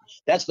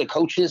that's the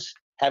coaches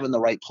having the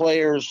right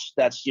players,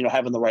 that's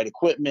having the right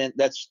equipment,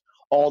 that's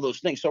all those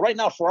things. So right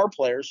now for our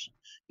players,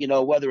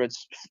 whether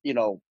it's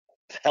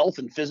health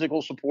and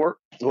physical support,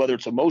 whether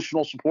it's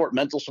emotional support,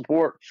 mental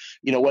support,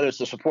 whether it's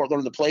the support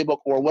learning the playbook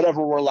or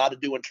whatever we're allowed to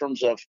do in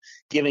terms of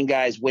giving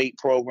guys weight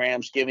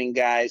programs, giving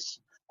guys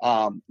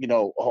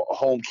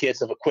home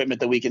kits of equipment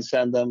that we can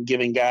send them,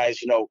 giving guys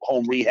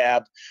home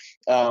rehab.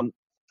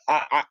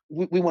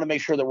 We want to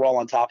make sure that we're all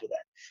on top of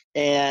that,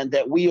 and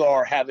that we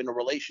are having a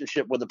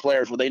relationship with the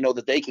players where they know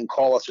that they can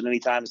call us at any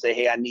time and say,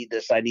 hey, I need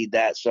this, I need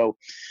that. So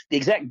the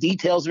exact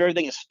details of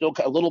everything is still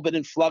a little bit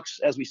in flux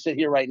as we sit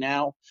here right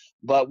now,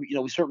 but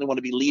we certainly want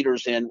to be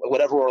leaders in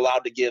whatever we're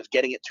allowed to give,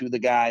 getting it to the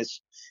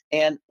guys.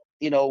 And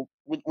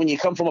when you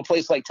come from a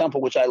place like Temple,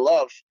 which I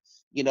love,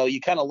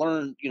 you kind of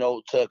learn,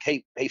 to,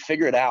 hey,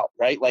 figure it out,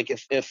 right? Like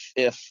if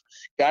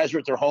guys are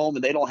at their home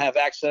and they don't have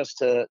access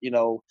to,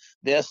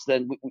 this,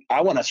 then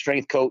I want a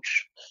strength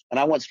coach and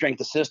I want strength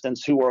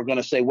assistants who are going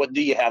to say, what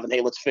do you have? And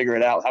hey, let's figure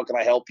it out. How can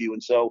I help you?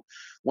 And so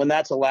when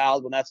that's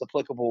allowed, when that's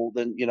applicable,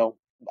 then,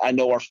 I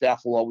know our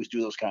staff will always do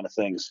those kind of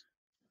things.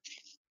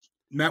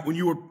 Matt, when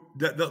you were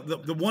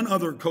the one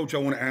other coach I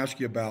want to ask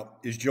you about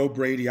is Joe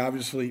Brady,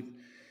 obviously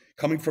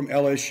coming from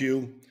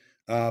LSU,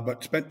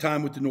 but spent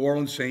time with the New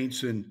Orleans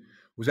Saints and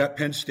was at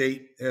Penn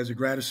State as a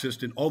grad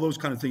assistant, all those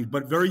kind of things,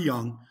 but very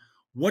young.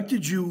 What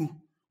did you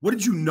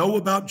know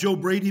about Joe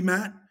Brady,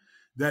 Matt,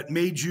 that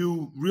made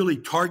you really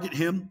target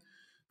him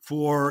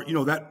for,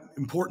 that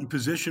important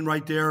position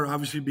right there?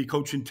 Obviously be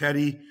coaching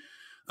Teddy,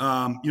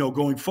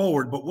 going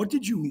forward, but what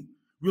did you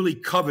really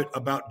covet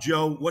about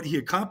Joe, what he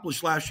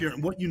accomplished last year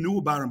and what you knew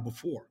about him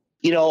before?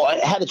 I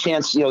had a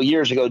chance,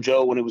 years ago,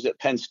 Joe, when he was at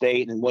Penn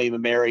State and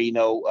William & Mary,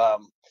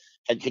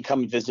 had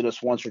come and visit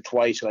us once or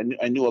twice. And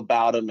I knew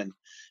about him.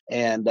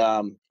 And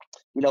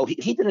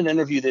he did an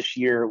interview this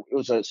year. It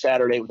was a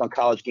Saturday. It was on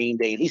College Game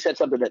Day. And he said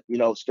something that,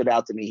 stood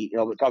out to me.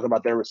 We're talking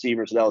about their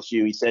receivers at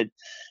LSU. He said,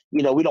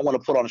 we don't want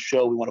to put on a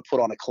show. We want to put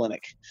on a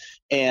clinic.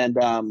 And,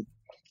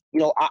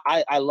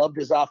 I loved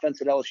his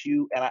offense at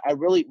LSU. And I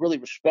really, really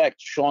respect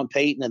Sean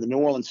Payton and the New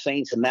Orleans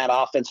Saints and that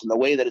offense and the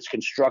way that it's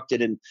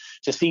constructed. And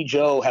to see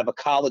Joe have a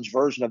college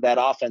version of that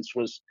offense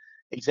was,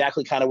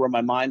 exactly kind of where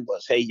my mind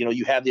was. Hey,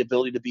 you have the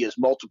ability to be as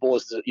multiple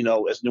as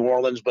as New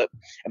Orleans, but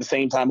at the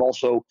same time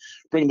also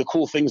bring the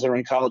cool things that are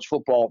in college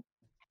football.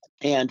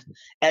 And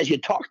as you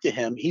talk to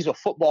him, he's a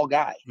football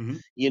guy. Mm-hmm.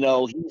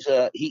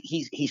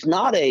 He's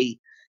not,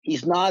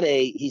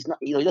 he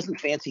doesn't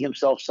fancy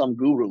himself some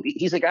guru.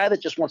 He's a guy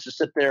that just wants to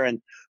sit there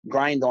and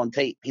grind on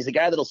tape. He's a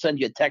guy that'll send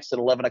you a text at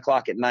 11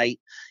 o'clock at night,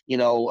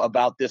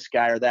 about this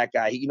guy or that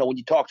guy. When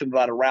you talk to him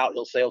about a route,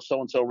 he'll say, oh,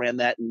 so-and-so ran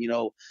that.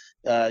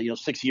 And,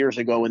 6 years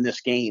ago in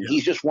this game. Yeah.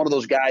 He's just one of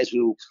those guys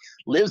who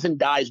lives and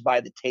dies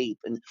by the tape.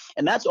 And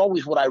that's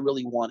always what I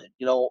really wanted,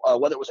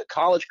 whether it was a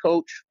college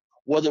coach,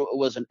 whether it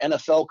was an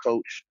NFL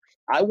coach.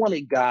 I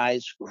wanted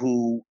guys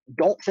who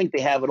don't think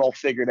they have it all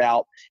figured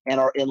out and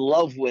are in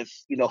love with,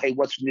 hey,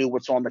 what's new,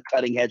 what's on the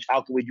cutting edge?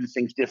 How can we do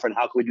things different?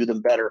 How can we do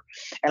them better?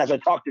 And as I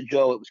talked to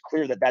Joe, it was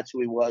clear that that's who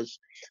he was,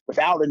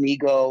 without an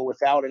ego,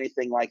 without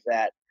anything like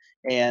that.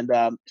 And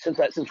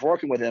since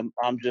working with him,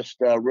 I'm just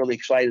really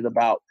excited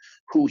about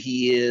who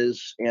he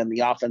is and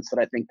the offense that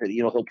I think that,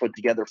 he'll put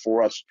together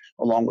for us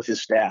along with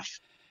his staff.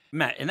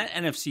 Matt, in that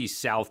NFC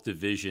South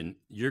division,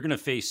 you're going to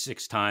face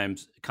 6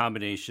 times a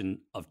combination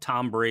of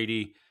Tom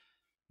Brady,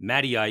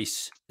 Matty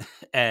Ice,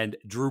 and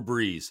Drew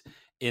Brees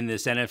in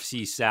this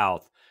NFC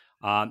South.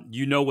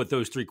 You know what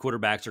those 3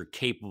 quarterbacks are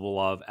capable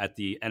of at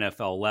the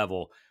NFL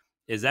level.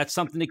 Is that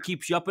something that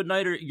keeps you up at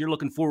night, or you're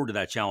looking forward to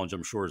that challenge,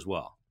 I'm sure, as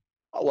well?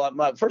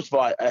 Well, first of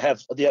all, I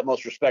have the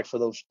utmost respect for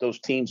those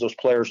teams, those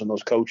players, and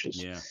those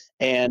coaches. Yeah.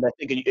 And I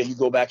think if you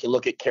go back and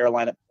look at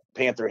Carolina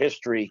Panther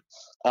history,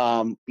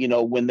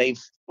 when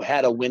they've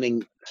had a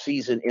winning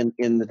season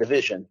in the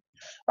division,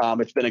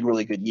 it's been a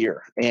really good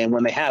year. And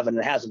when they haven't,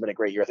 it hasn't been a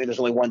great year. I think there's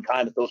only one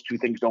time that those two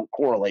things don't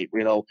correlate,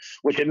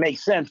 which it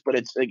makes sense, but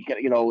it's,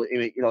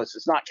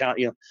 it's not count,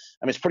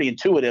 it's pretty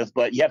intuitive,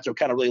 but you have to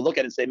kind of really look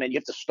at it and say, man, you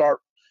have to start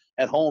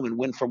at home and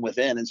win from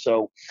within. And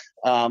so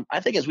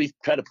I think as we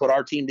try to put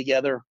our team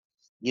together,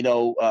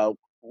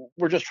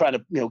 we're just trying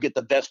to, get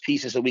the best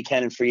pieces that we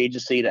can in free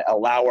agency to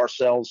allow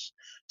ourselves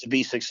to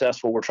be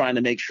successful. We're trying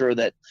to make sure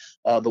that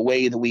the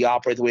way that we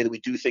operate, the way that we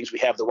do things, we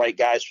have the right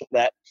guys for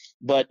that.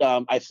 But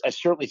I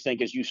certainly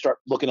think as you start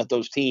looking at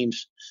those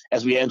teams,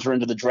 as we enter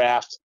into the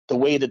draft, the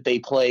way that they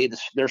play,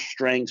 their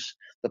strengths,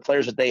 the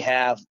players that they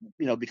have,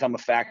 become a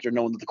factor,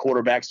 knowing that the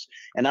quarterbacks,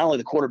 and not only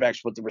the quarterbacks,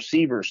 but the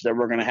receivers that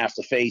we're going to have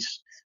to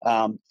face,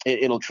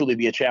 it'll truly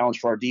be a challenge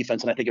for our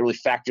defense. And I think it really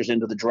factors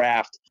into the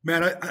draft.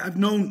 Man, I've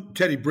known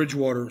Teddy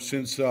Bridgewater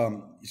since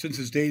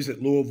his days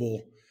at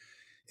Louisville.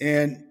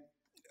 And,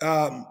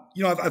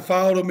 I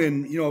followed him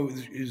in,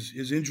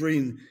 his injury.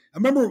 And I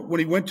remember when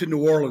he went to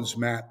New Orleans,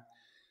 Matt,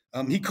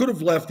 he could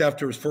have left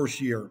after his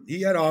first year.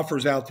 He had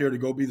offers out there to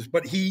go be this,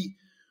 but he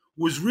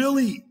was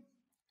really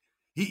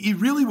 – He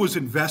really was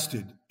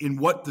invested in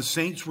what the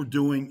Saints were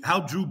doing, how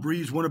Drew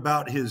Brees went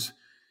about his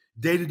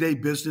day-to-day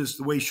business,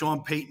 the way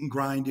Sean Payton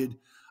grinded.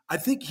 I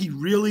think he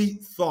really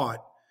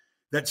thought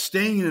that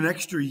staying in an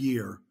extra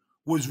year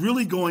was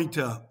really going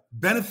to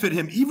benefit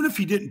him, even if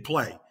he didn't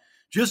play,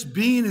 just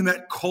being in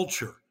that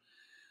culture.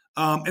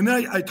 And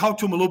then I talked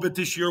to him a little bit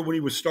this year when he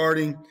was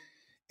starting,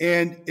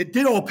 and it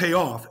did all pay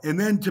off. And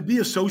then to be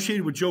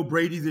associated with Joe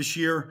Brady this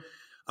year,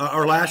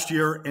 or last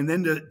year, and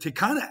then to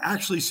kind of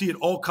actually see it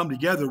all come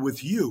together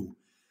with you.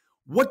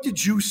 What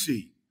did you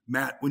see,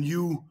 Matt, when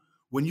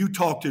you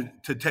talked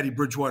to Teddy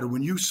Bridgewater,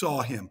 when you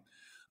saw him,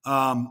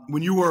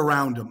 when you were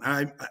around him?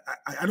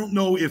 I don't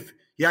know if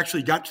he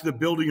actually got to the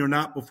building or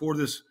not before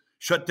this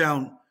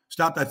shutdown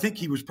stopped. I think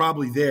he was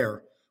probably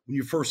there when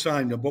you first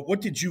signed him. But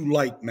what did you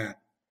like, Matt?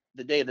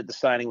 The day that the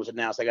signing was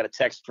announced, I got a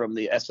text from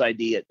the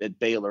SID at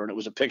Baylor, and it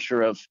was a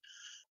picture of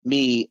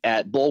me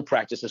at bowl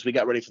practice as we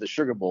got ready for the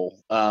Sugar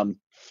Bowl.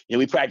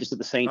 We practiced at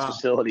the Saints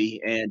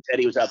facility, and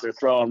Teddy was out there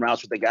throwing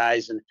routes with the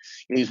guys, and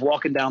he was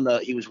walking down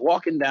the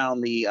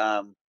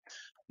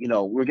we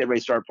were getting ready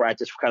to start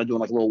practice. We're kind of doing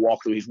like a little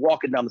walkthrough. He's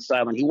walking down the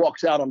sideline. He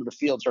walks out onto the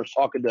field, starts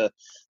talking to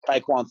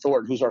Tyquan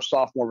Thornton, who's our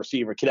sophomore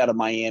receiver, kid out of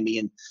Miami.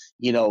 And,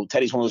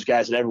 Teddy's one of those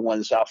guys that everyone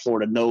in South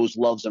Florida knows,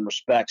 loves, and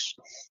respects.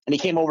 And he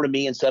came over to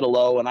me and said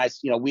hello. And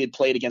we had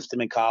played against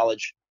him in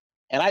college.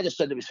 And I just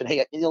said to him,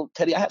 hey,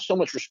 Teddy, I have so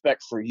much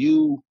respect for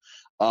you,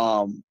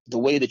 the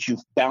way that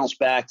you've bounced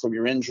back from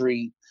your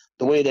injury,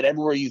 the way that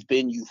everywhere you've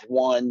been, you've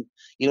won,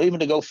 even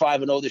to go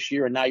 5-0 this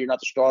year, and now you're not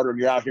the starter, and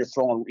you're out here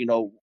throwing,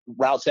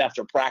 routes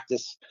after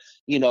practice,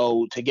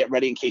 to get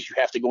ready in case you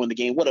have to go in the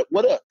game.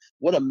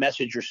 What a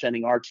message you're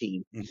sending our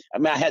team. Mm-hmm. I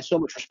mean, I had so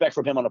much respect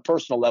for him on a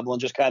personal level, and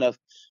just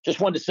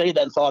wanted to say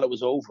that and thought it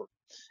was over.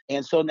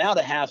 And so now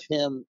to have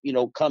him,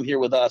 come here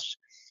with us,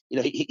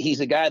 he's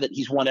a guy that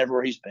he's won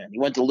everywhere he's been. He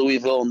went to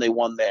Louisville and they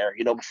won there.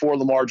 Before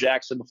Lamar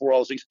Jackson, before all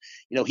those things,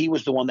 he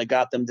was the one that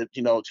got them to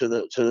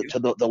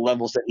the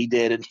levels that he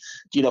did.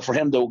 And for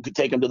him to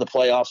take them to the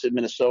playoffs in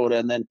Minnesota,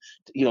 and then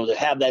to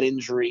have that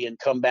injury and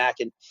come back.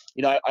 And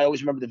I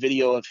always remember the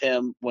video of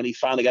him when he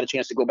finally got a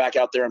chance to go back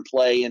out there and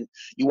play. And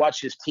you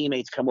watch his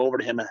teammates come over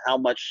to him and how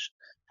much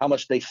how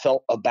much they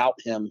felt about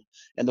him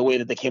and the way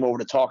that they came over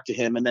to talk to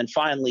him. And then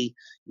finally,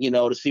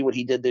 to see what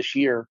he did this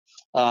year.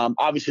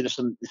 Obviously there's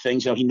some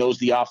things, he knows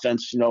the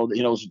offense, he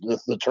knows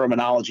the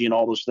terminology and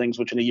all those things,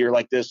 which in a year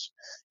like this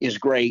is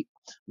great.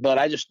 But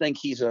I just think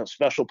he's a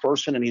special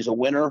person and he's a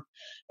winner,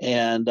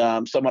 and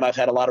someone I've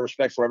had a lot of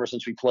respect for ever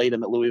since we played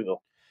him at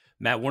Louisville.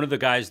 Matt, one of the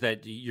guys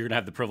that you're going to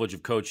have the privilege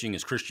of coaching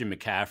is Christian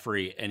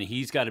McCaffrey, and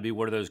he's got to be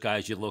one of those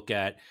guys you look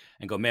at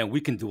and go, man, we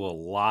can do a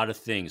lot of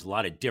things, a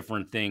lot of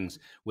different things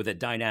with a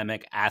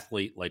dynamic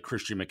athlete like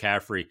Christian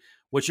McCaffrey.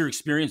 What's your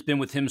experience been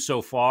with him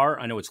so far?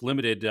 I know it's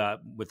limited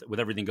with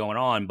everything going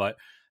on, but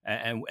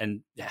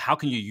and how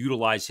can you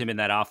utilize him in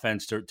that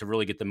offense to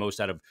really get the most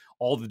out of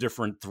all the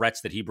different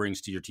threats that he brings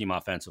to your team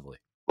offensively?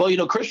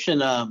 Well, Christian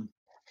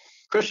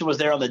was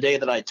there on the day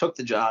that I took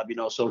the job,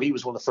 so he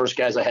was one of the first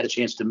guys I had a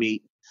chance to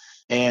meet.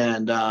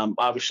 And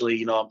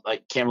obviously,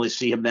 I can't really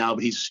see him now,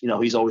 but he's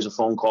always a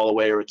phone call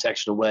away or a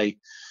text away.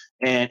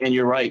 And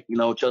you're right,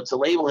 to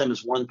label him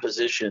as one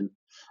position,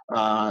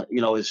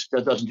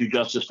 that doesn't do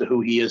justice to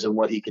who he is and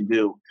what he can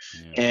do.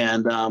 Yeah.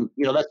 And,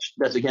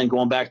 that's again,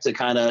 going back to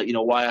kind of,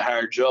 why I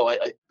hired Joe.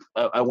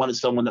 I wanted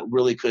someone that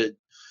really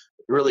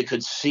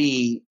could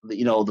see,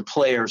 the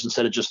players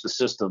instead of just the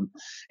system.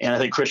 And I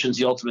think Christian's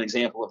the ultimate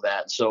example of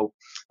that. So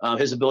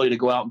his ability to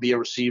go out and be a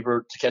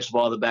receiver, to catch the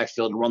ball in the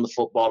backfield, to run the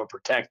football, to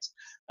protect.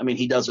 I mean,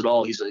 he does it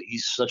all. He's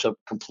such a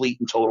complete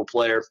and total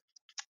player.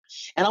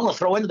 And I'm going to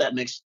throw into that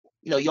mix,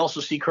 you also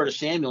see Curtis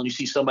Samuel, and you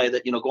see somebody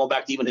that, going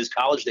back to even his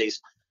college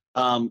days,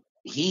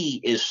 he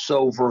is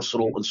so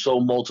versatile and so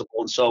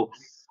multiple. And so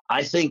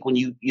I think when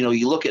you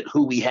look at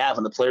who we have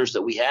and the players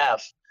that we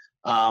have,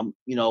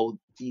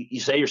 you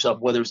say to yourself,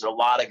 well, there's a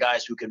lot of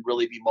guys who can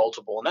really be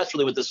multiple. And that's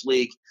really with this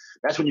league.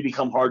 That's when you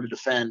become hard to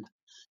defend.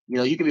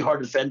 You can be hard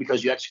to defend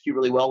because you execute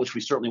really well, which we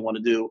certainly want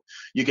to do.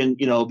 You can,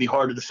 be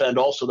hard to defend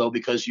also, though,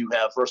 because you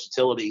have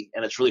versatility,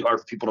 and it's really hard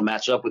for people to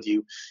match up with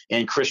you.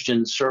 And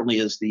Christian certainly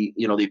is the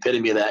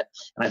epitome of that.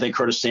 And I think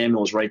Curtis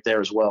Samuel is right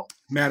there as well.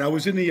 Matt, I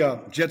was in the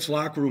Jets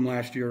locker room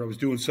last year. I was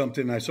doing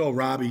something. I saw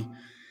Robbie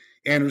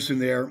Anderson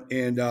there,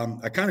 and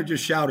I kind of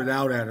just shouted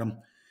out at him.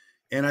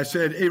 And I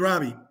said, hey,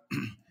 Robbie,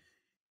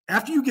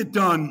 after you get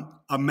done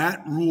a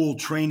Matt Rule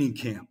training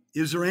camp,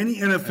 is there any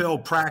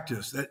NFL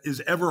practice that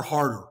is ever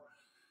harder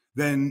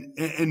than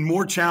and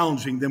more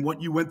challenging than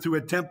what you went through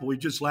at Temple? He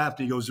just laughed.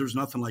 And he goes, there's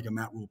nothing like a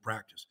Matt Rule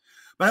practice.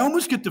 But I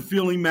almost get the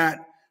feeling,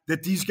 Matt,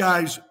 that these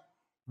guys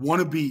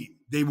want to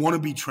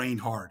be trained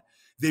hard.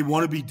 They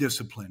want to be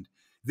disciplined.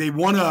 They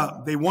want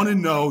to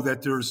know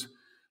that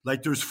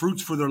there's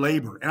fruits for their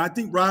labor. And I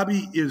think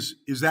Robbie is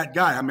that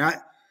guy. I mean,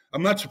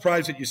 I'm not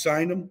surprised that you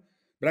signed him,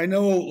 but I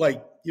know,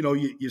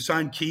 you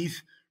signed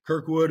Keith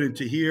Kirkwood and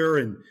Tahir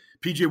and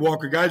PJ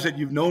Walker, guys that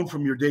you've known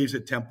from your days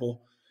at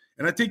Temple.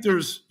 And I think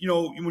there's,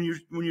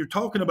 when you're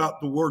talking about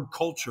the word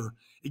culture,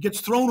 it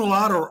gets thrown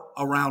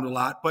around a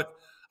lot, but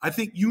I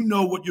think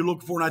what you're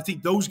looking for, and I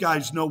think those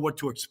guys know what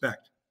to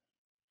expect.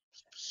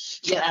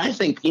 Yeah, I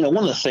think, one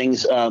of the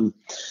things, some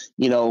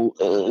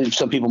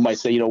people might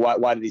say,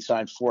 why did he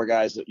sign 4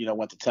 guys that,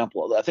 went to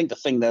Temple? I think the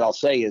thing that I'll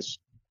say is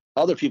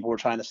other people were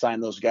trying to sign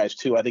those guys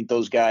too. I think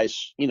those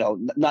guys,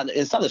 it's not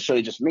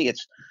necessarily just me.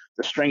 It's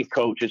the strength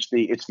coach. It's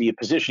the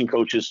position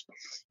coaches.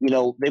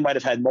 They might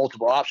have had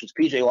multiple options.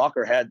 PJ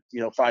Walker had,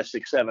 5,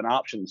 6, 7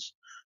 options,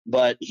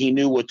 but he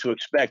knew what to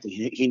expect.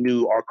 He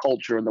knew our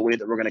culture and the way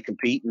that we're going to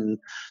compete and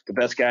the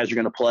best guys are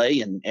going to play.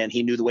 And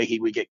he knew the way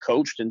he would get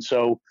coached. And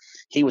so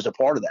he was a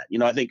part of that.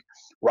 I think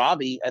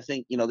Robbie,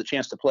 the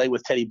chance to play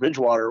with Teddy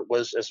Bridgewater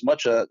was as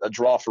much a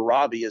draw for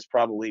Robbie as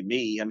probably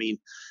me. I mean,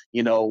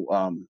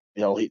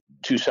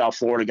 2 South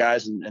Florida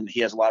guys, and he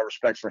has a lot of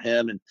respect for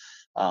him. And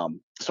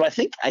so I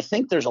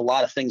think there's a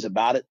lot of things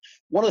about it.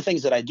 One of the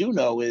things that I do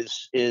know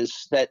is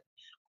that,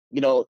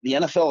 the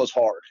NFL is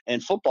hard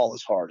and football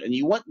is hard, and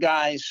you want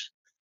guys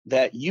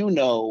that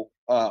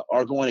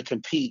are going to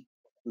compete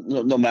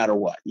no matter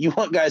what. You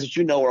want guys that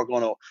are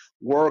going to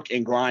work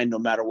and grind no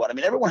matter what. I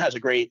mean, everyone has a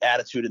great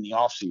attitude in the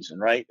off season,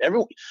 right?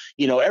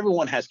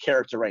 Everyone has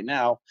character right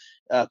now.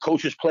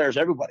 Coaches, players,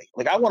 everybody.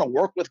 I want to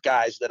work with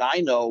guys that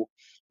I know,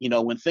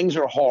 when things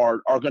are hard,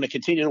 are going to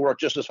continue to work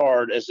just as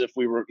hard as if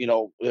we were,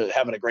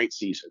 having a great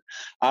season.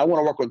 I want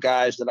to work with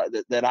guys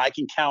that I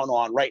can count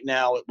on right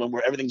now when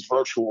everything's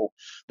virtual,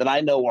 that I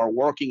know are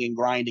working and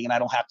grinding, and I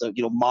don't have to,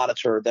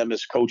 monitor them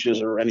as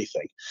coaches or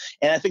anything.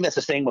 And I think that's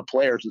the same with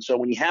players. And so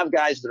when you have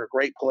guys that are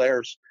great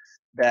players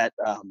that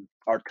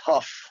are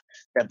tough,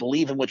 that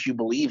believe in what you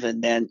believe in,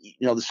 then,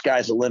 the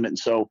sky's the limit. And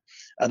so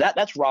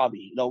that's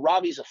Robbie.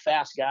 Robbie's a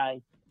fast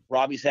guy.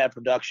 Robbie's had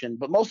production,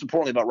 but most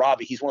importantly about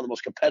Robbie, he's one of the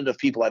most competitive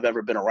people I've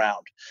ever been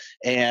around.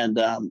 And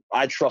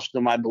I trust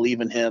him. I believe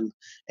in him.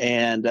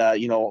 And,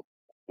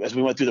 as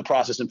we went through the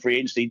process in free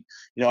agency,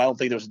 I don't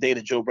think there was a day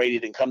that Joe Brady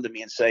didn't come to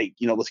me and say,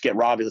 let's get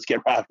Robbie.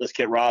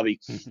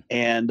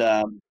 And,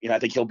 I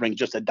think he'll bring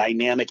just a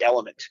dynamic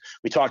element.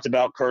 We talked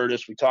about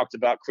Curtis. We talked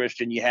about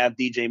Christian. You have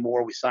DJ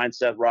Moore. We signed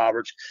Seth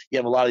Roberts. You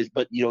have a lot of these,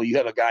 but, you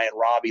have a guy in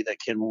Robbie that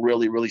can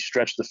really, really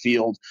stretch the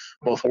field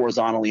both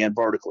horizontally and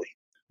vertically.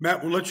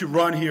 Matt, we'll let you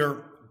run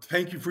here.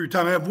 Thank you for your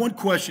time. I have one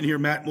question here,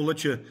 Matt, and we'll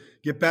let you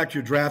get back to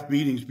your draft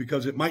meetings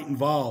because it might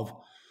involve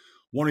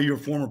one of your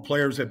former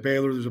players at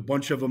Baylor. There's a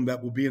bunch of them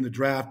that will be in the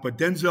draft. But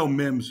Denzel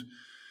Mims,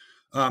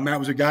 Matt,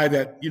 was a guy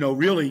that,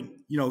 really,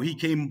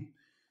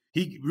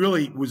 he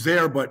really was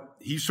there, but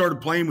he started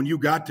playing when you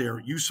got there.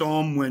 You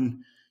saw him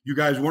when you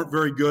guys weren't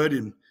very good,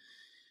 and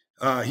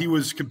he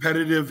was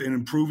competitive and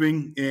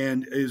improving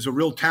and is a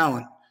real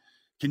talent.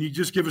 Can you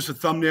just give us a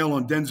thumbnail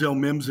on Denzel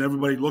Mims and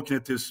everybody looking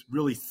at this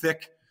really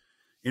thick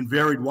and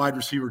varied wide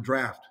receiver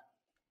draft?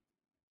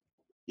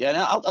 Yeah, and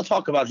I'll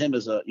talk about him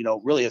as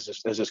really as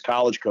his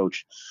college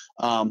coach.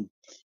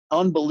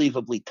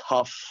 Unbelievably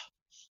tough.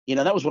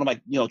 That was one of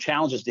my,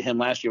 challenges to him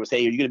last year was, hey,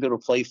 are you going to be able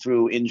to play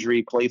through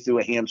injury, play through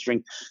a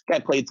hamstring? The guy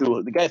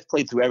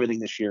played through everything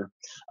this year.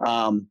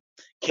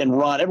 Can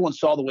run. Everyone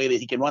saw the way that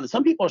he can run. And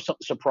some people are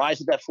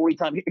surprised at that 40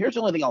 time. Here's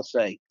the only thing I'll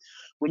say.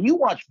 When you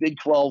watch Big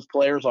 12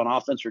 players on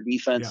offense or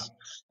defense,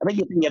 I think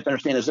the thing you have to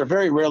understand is they're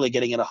very rarely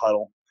getting in a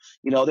huddle.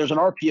 There's an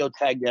RPO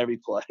tag to every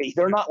play.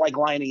 They're not like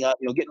lining up,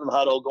 getting in the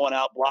huddle, going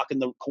out, blocking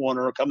the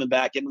corner, coming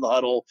back into the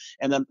huddle,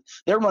 and then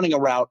they're running a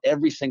route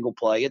every single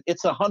play.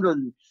 It's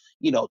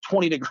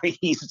 120 degrees,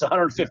 it's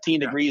 115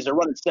 degrees. They're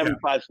running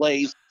 75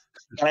 plays.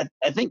 And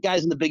I think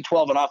guys in the Big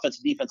 12 on offense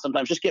and defense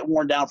sometimes just get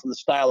worn down from the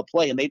style of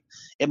play, and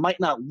it might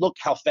not look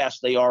how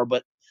fast they are,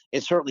 but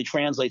it certainly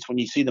translates when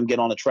you see them get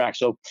on the track.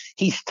 So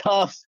he's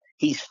tough,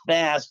 he's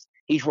fast,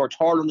 he's worked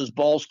hard on his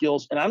ball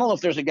skills, and I don't know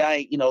if there's a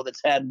guy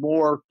that's had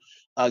more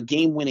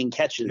game-winning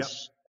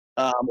catches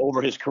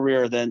over his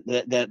career than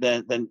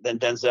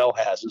Denzel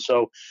has. And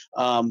so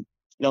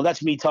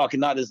that's me talking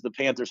not as the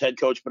Panthers head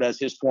coach, but as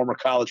his former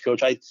college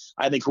coach.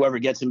 I think whoever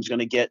gets him is going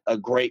to get a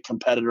great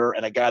competitor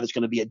and a guy that's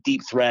going to be a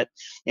deep threat.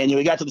 And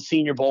he got to the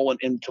Senior Bowl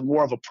and to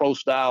more of a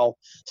pro-style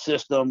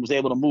system, was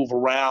able to move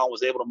around,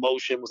 was able to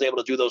motion, was able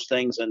to do those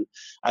things. And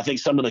I think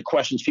some of the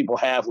questions people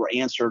have were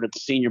answered at the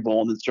Senior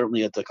Bowl and then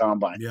certainly at the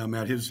Combine. Yeah,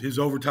 Matt, his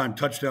overtime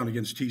touchdown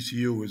against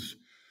TCU was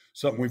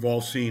something we've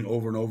all seen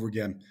over and over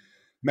again.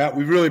 Matt,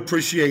 we really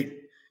appreciate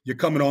you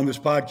coming on this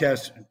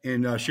podcast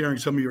and sharing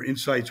some of your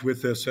insights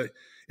with us.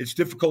 It's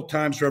difficult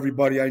times for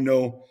everybody. I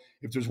know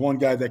if there's one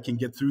guy that can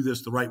get through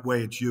this the right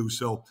way, it's you.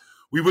 So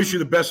we wish you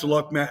the best of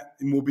luck, Matt,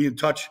 and we'll be in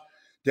touch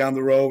down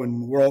the road.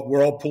 And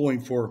we're all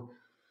pulling for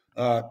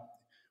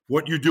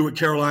what you do at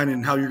Carolina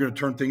and how you're going to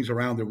turn things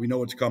around there. We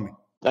know it's coming.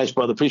 Thanks,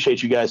 brother.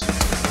 Appreciate you guys.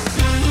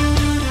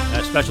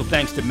 Special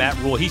thanks to Matt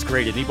Rhule. He's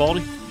great, isn't he,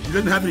 Baldy? He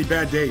doesn't have any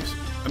bad days.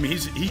 I mean,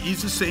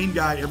 he's the same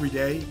guy every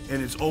day,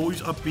 and it's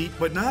always upbeat,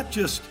 but not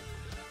just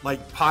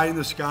like pie in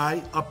the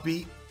sky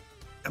upbeat.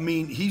 I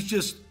mean, he's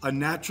just a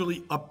naturally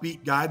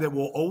upbeat guy that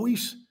will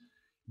always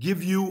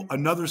give you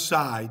another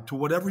side to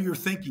whatever you're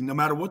thinking, no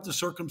matter what the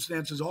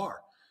circumstances are.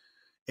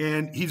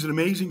 And he's an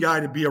amazing guy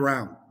to be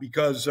around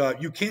because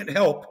you can't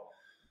help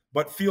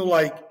but feel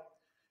like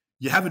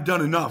you haven't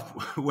done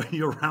enough when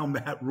you're around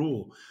Matt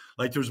Rhule.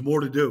 Like there's more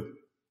to do.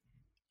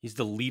 He's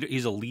the leader.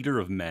 He's a leader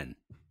of men.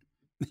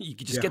 You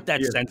can just get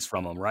that sense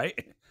from him, right?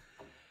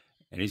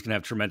 And he's going to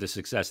have tremendous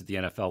success at the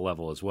NFL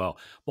level as well.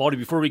 Baldy,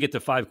 before we get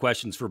to 5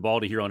 questions for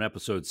Baldy here on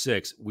episode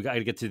 6, we got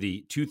to get to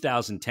the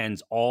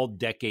 2010s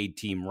all-decade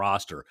team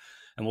roster.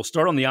 And we'll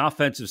start on the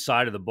offensive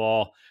side of the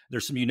ball.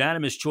 There's some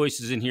unanimous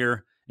choices in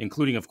here,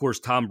 including, of course,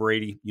 Tom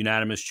Brady,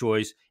 unanimous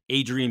choice.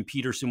 Adrian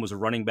Peterson was a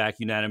running back,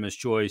 unanimous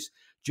choice.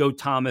 Joe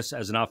Thomas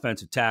as an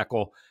offensive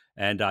tackle,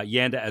 and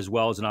Yanda as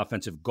well as an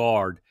offensive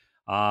guard.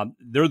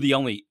 They're the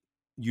only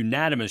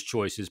unanimous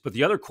choices, but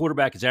the other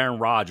quarterback is Aaron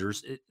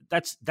Rodgers.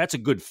 That's a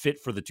good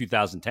fit for the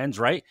 2010s,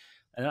 right?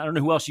 And I don't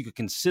know who else you could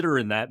consider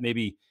in that.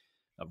 Maybe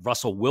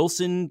Russell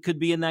Wilson could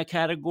be in that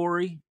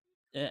category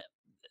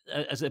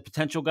as a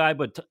potential guy,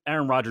 but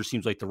Aaron Rodgers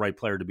seems like the right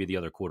player to be the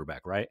other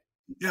quarterback, right?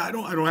 Yeah, I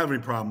don't have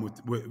any problem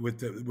with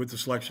the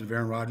selection of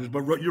Aaron Rodgers,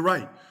 but you're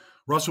right.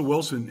 Russell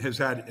Wilson has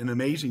had an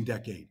amazing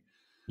decade.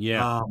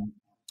 Yeah.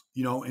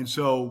 And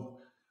so,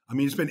 I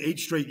mean, it's been 8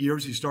 straight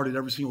years. He started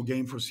every single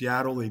game for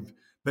Seattle. They've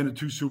been to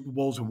 2 Super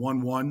Bowls and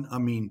won 1. I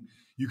mean,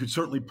 you could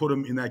certainly put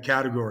him in that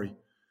category.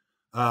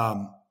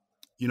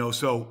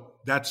 So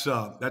that's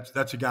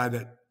a guy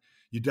that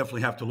you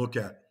definitely have to look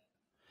at.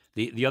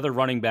 The other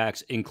running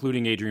backs,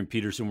 including Adrian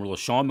Peterson, were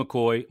LaShawn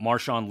McCoy,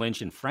 Marshawn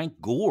Lynch, and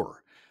Frank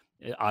Gore.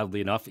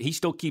 Oddly enough, he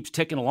still keeps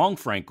ticking along.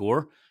 Frank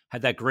Gore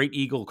had that great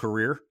Eagle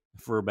career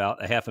for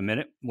about a half a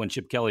minute when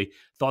Chip Kelly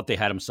thought they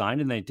had him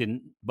signed, and they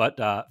didn't. But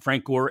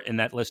Frank Gore in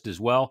that list as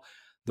well.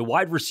 The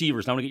wide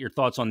receivers, I want to get your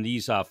thoughts on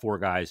these 4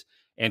 guys.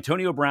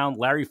 Antonio Brown,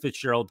 Larry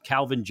Fitzgerald,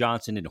 Calvin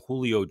Johnson, and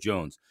Julio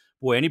Jones.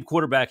 Boy, any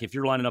quarterback, if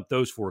you're lining up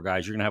those 4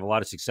 guys, you're going to have a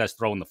lot of success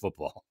throwing the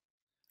football.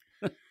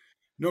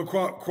 No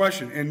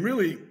question. And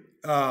really,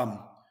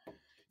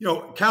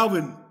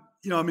 Calvin,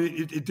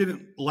 it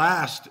didn't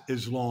last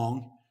as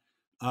long.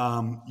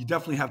 You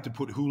definitely have to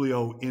put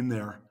Julio in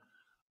there.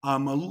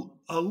 I'm a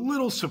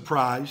little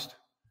surprised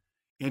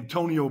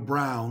Antonio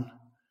Brown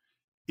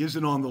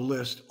isn't on the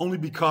list, only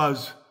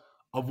because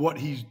of what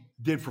he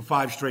did for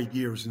 5 straight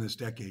years in this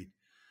decade.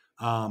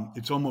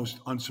 It's almost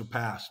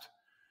unsurpassed.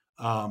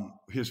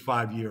 his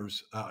 5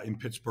 years in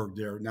Pittsburgh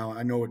there. Now,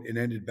 I know it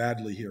ended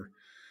badly here,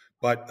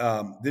 but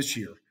this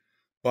year.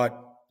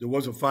 But there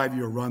was a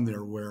 5-year run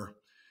there where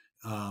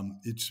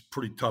it's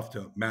pretty tough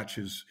to match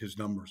his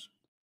numbers.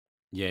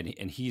 Yeah,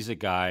 and he's a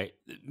guy,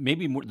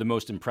 maybe the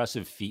most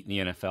impressive feat in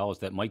the NFL is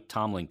that Mike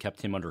Tomlin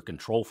kept him under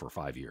control for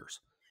 5 years.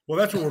 Well,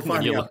 that's what we're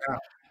finding out now.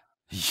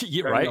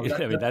 Yeah, right?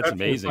 I mean, that's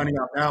amazing. What we're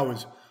finding out now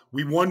is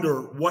we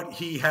wonder what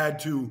he had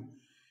to,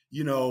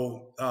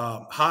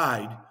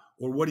 hide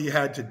or what he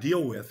had to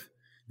deal with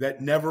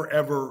that never,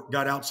 ever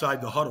got outside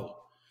the huddle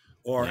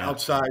or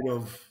outside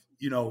of,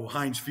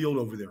 Heinz Field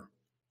over there.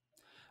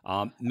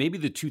 Maybe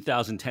the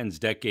 2010s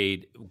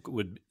decade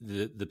would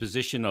the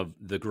position of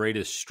the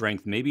greatest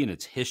strength, maybe in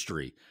its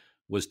history,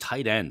 was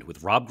tight end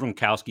with Rob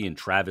Gronkowski and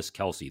Travis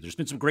Kelce. There's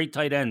been some great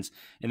tight ends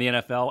in the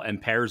NFL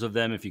and pairs of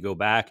them if you go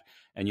back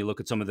and you look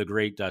at some of the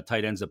great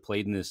tight ends that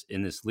played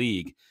in this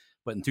league.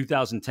 But in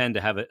 2010,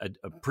 to have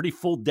a pretty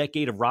full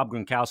decade of Rob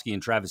Gronkowski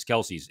and Travis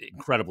Kelce is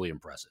incredibly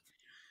impressive.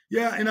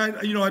 Yeah, and I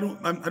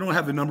don't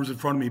have the numbers in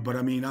front of me, but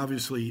I mean,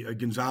 obviously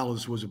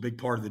Gonzalez was a big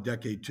part of the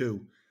decade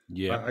too.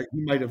 Yeah,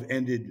 he might have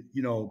ended,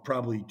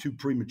 probably too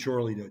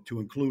prematurely to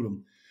include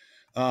him.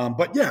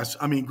 But yes,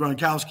 I mean,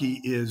 Gronkowski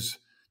is,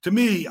 to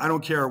me, I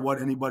don't care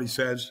what anybody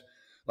says.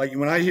 Like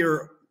when I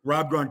hear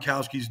Rob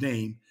Gronkowski's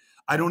name,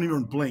 I don't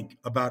even blink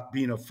about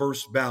being a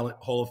first ballot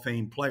Hall of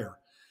Fame player.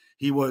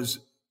 He was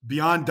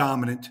beyond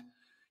dominant.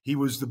 He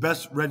was the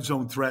best red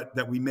zone threat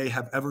that we may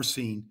have ever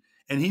seen.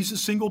 And he's the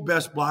single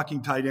best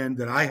blocking tight end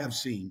that I have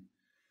seen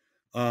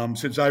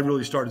since I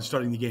really started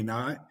studying the game.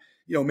 Now,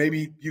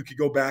 maybe you could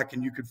go back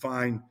and you could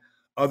find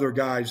other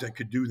guys that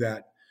could do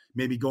that,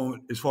 maybe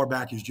going as far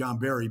back as John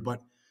Barry,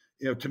 but,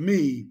 to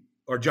me,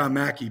 or John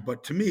Mackey,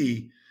 but to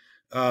me,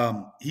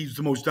 he's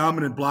the most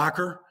dominant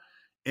blocker.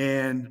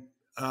 And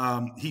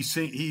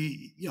in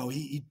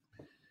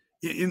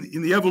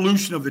the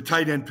evolution of the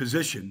tight end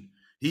position,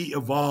 he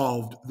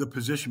evolved the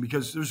position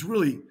because there's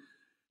really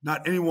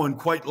not anyone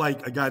quite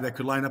like a guy that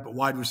could line up at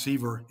wide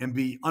receiver and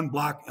be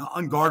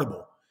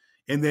unguardable,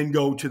 and then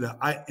go to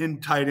the in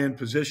tight end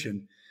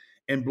position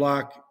and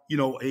block,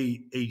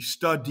 a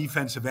stud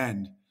defensive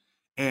end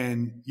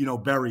and,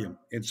 bury him.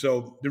 And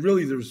so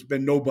there's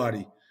been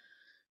nobody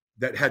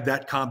that had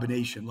that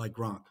combination like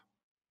Gronk.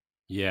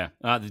 Yeah.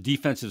 The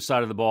defensive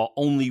side of the ball,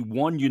 only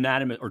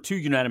two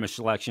unanimous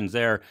selections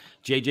there.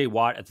 J.J.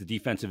 Watt at the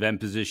defensive end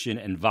position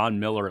and Von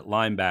Miller at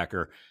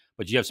linebacker.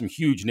 But you have some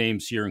huge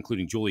names here,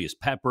 including Julius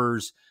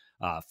Peppers,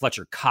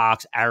 Fletcher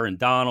Cox, Aaron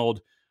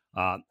Donald,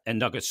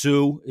 and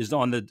Nagasu is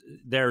on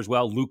there as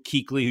well. Luke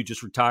Kuechly, who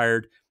just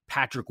retired,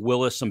 Patrick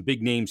Willis, some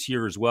big names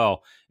here as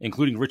well,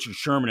 including Richard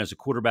Sherman as a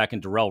quarterback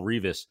and Darrelle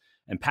Revis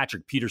and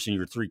Patrick Peterson,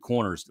 your three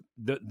corners.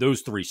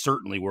 Those three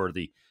certainly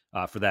worthy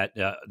for that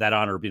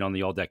honor of being on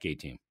the All-Decade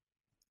team.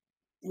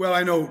 Well,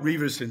 I know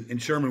Revis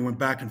and Sherman went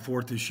back and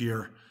forth this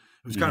year.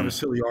 It was kind of a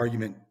silly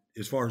argument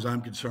as far as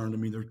I'm concerned. I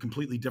mean, they're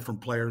completely different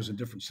players and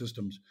different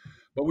systems,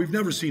 but we've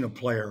never seen a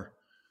player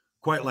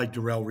quite like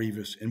Darrelle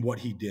Revis and what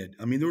he did.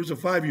 I mean, there was a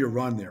 5-year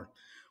run there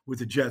with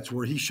the Jets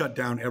where he shut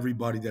down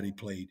everybody that he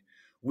played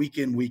week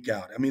in, week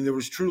out. I mean, there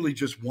was truly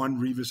just one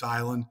Revis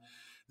Island.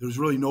 There was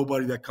really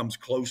nobody that comes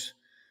close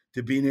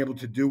to being able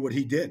to do what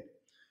he did.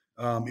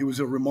 It was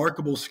a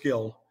remarkable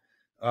skill.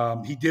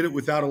 He did it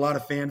without a lot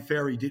of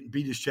fanfare. He didn't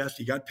beat his chest.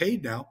 He got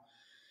paid now.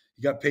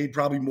 He got paid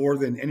probably more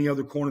than any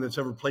other corner that's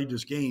ever played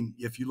this game,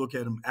 if you look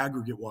at him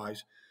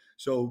aggregate-wise.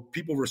 So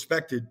people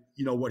respected,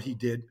 what he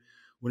did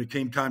when it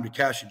came time to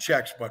cash in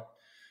checks. But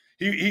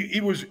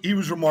he was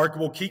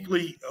remarkable.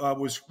 Kuechly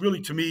was really,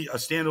 to me, a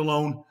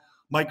standalone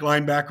Mike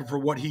linebacker for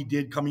what he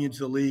did coming into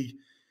the league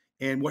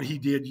and what he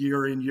did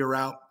year in, year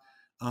out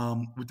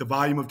with the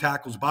volume of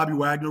tackles. Bobby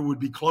Wagner would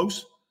be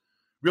close,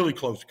 really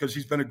close, because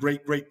he's been a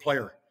great, great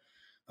player.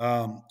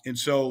 And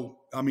so,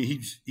 I mean,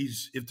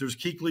 he's if there's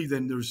Kuechly,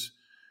 then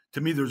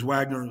there's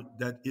Wagner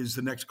that is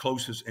the next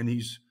closest, and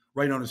he's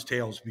right on his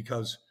tails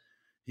because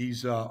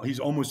he's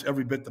almost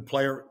every bit the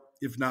player,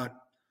 if not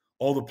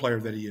all the player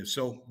that he is.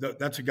 So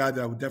that's a guy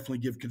that I would definitely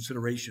give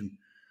consideration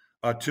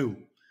to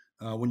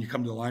when you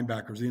come to the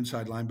linebackers, the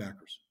inside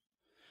linebackers.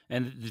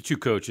 And the two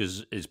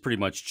coaches is pretty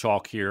much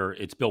chalk here.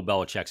 It's Bill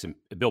Belichick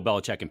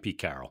and Pete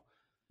Carroll.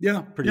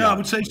 Yeah, I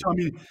would say so. I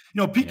mean,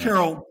 Pete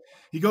Carroll,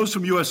 he goes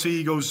from USC.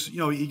 He goes,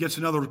 he gets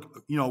another,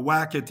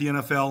 whack at the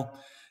NFL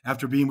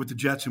after being with the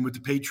Jets and with the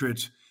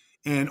Patriots.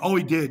 And all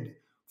he did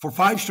for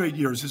 5 straight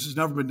years, this has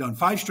never been done.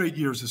 5 straight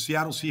years, the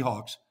Seattle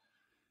Seahawks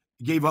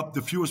gave up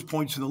the fewest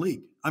points in the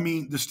league. I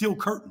mean, the Steel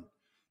Curtain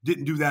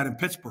didn't do that in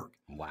Pittsburgh.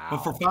 Wow. But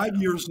for 5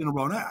 years in a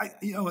row,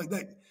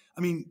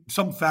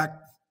 some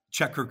fact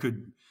checker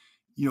could,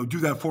 do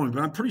that for me.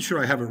 But I'm pretty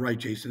sure I have it right,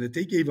 Jason, that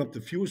they gave up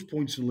the fewest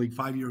points in the league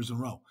 5 years in a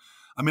row.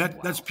 I mean,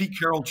 that's Pete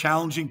Carroll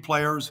challenging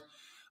players,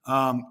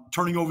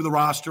 turning over the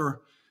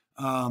roster,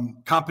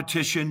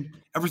 competition.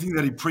 Everything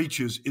that he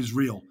preaches is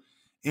real.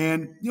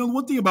 And, the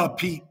one thing about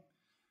Pete,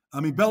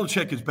 I mean,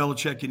 Belichick is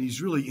Belichick, and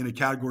he's really in a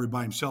category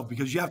by himself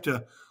because you have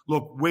to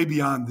look way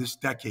beyond this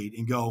decade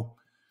and go,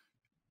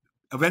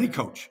 of any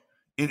coach,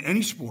 in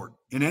any sport,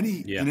 in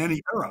any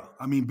era.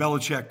 I mean,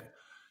 Belichick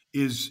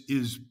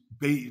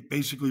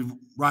basically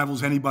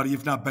rivals anybody,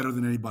 if not better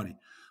than anybody.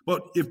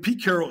 But if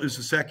Pete Carroll is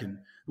the second,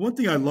 one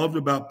thing I loved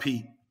about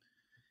Pete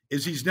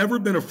is he's never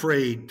been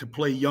afraid to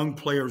play young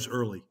players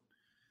early.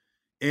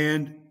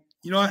 And,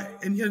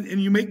 and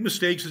you make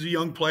mistakes as a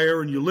young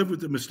player and you live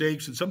with the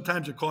mistakes, and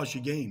sometimes it costs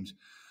you games.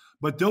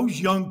 But those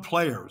young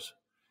players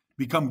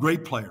become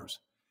great players,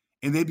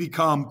 and they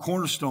become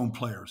cornerstone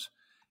players.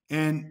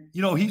 And,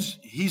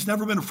 he's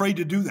never been afraid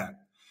to do that,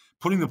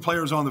 putting the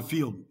players on the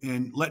field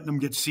and letting them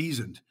get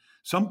seasoned.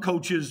 Some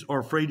coaches are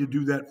afraid to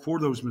do that for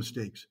those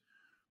mistakes.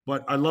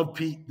 But I love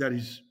Pete that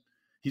he's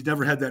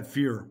never had that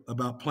fear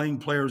about playing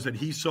players that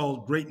he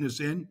saw greatness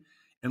in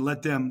and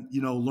let them,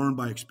 learn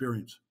by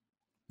experience.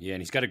 Yeah,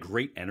 and he's got a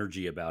great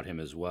energy about him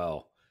as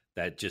well.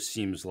 That just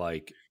seems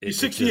like he's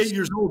 68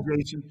 years old,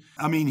 Jason.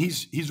 I mean,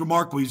 he's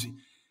remarkable.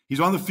 He's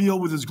on the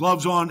field with his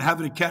gloves on,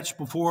 having a catch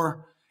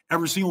before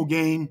every single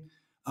game.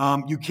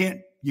 You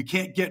can't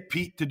get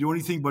Pete to do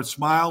anything but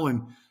smile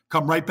and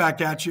come right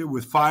back at you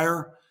with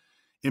fire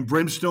and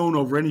brimstone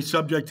over any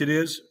subject it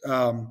is.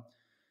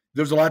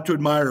 There's a lot to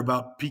admire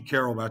about Pete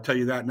Carroll, I'll tell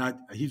you that. And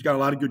he's got a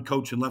lot of good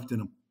coaching left in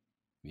him.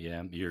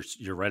 Yeah,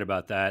 you're right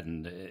about that,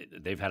 and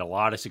they've had a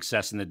lot of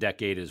success in the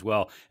decade as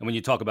well. And when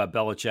you talk about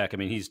Belichick, I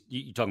mean,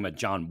 you're talking about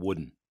John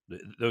Wooden.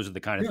 Those are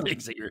the kind of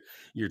things that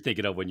you're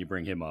thinking of when you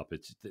bring him up.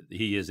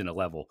 He is in a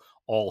level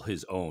all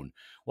his own.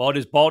 Well, it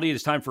is Baldy. It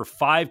is time for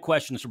 5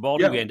 questions for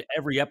Baldy. We end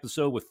every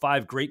episode with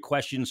 5 great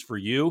questions for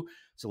you.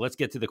 So let's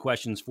get to the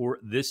questions for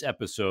this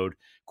episode.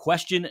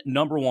 Question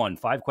number 1,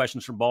 5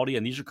 questions for Baldy,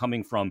 and these are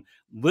coming from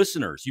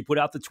listeners. You put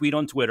out the tweet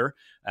on Twitter.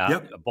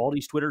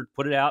 Baldy's Twitter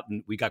put it out,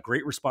 and we got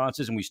great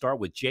responses. And we start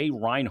with Jay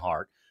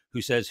Reinhart,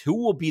 who says, who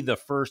will be the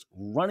first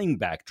running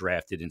back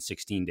drafted in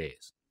 16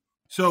 days?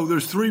 So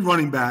there's 3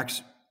 running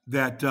backs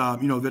that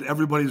that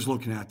everybody's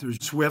looking at.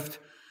 There's Swift,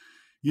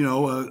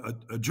 a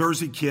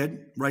Jersey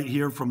kid right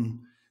here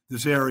from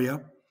this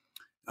area.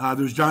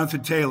 There's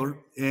Jonathan Taylor,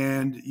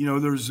 and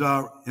there's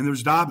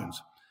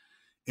Dobbins.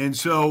 And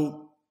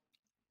so,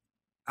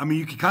 I mean,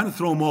 you can kind of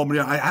throw them all. But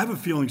I have a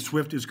feeling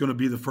Swift is going to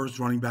be the first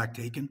running back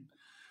taken.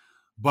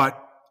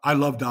 But I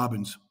love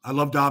Dobbins. I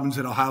love Dobbins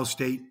at Ohio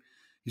State.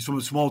 He's from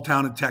a small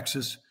town in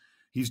Texas.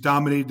 He's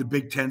dominated the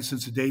Big Ten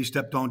since the day he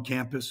stepped on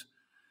campus.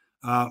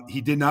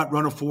 He did not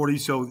run a 40,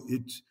 so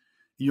it's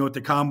at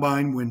the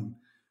combine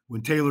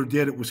when Taylor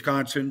did at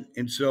Wisconsin,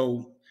 and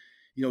so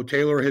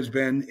Taylor has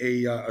been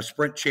a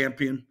sprint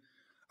champion.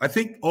 I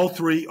think all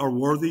 3 are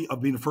worthy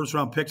of being the first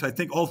round picks. I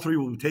think all 3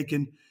 will be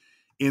taken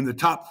in the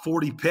top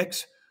 40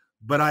 picks,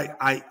 but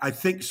I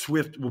think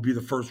Swift will be the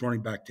first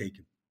running back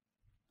taken.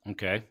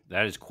 Okay,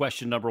 that is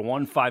question number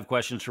 1. 5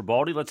 questions for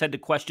Baldy. Let's head to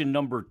question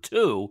number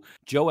 2.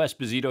 Joe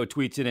Esposito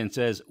tweets in and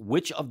says,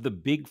 which of the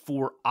big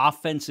 4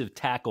 offensive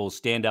tackles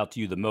stand out to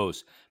you the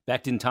most?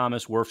 Becton,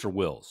 Thomas, Wirfs, or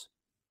Wills?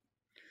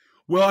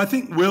 Well, I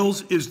think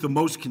Wills is the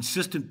most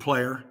consistent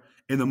player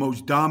and the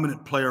most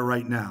dominant player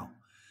right now,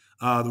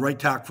 the right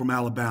tackle from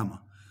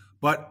Alabama.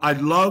 But I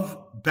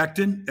love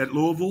Becton at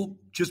Louisville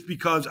just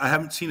because I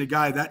haven't seen a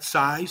guy that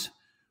size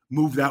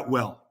move that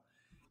well.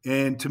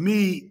 And to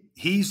me,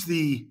 he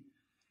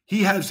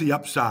has the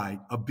upside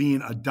of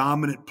being a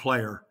dominant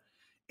player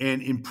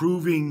and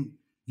improving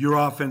your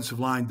offensive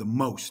line the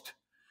most.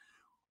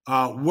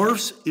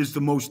 Wirfs is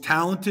the most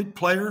talented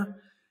player,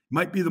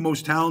 might be the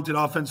most talented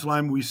offensive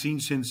lineman we've seen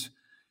since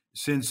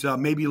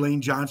maybe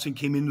Lane Johnson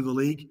came into the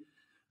league.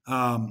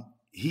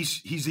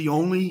 He's the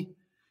only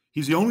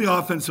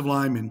offensive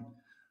lineman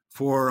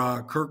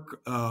for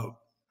Kirk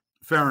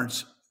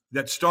Ferentz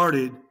that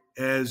started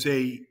as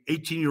a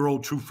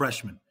 18-year-old true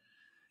freshman.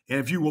 And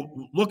if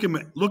you look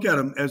at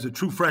him as a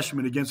true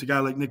freshman against a guy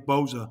like Nick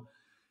Bosa,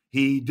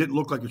 he didn't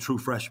look like a true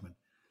freshman.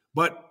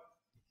 But,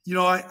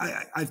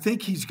 I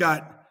think he's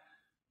got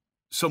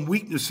some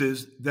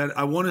weaknesses that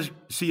I want to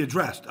see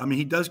addressed. I mean,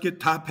 he does get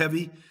top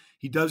heavy.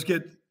 He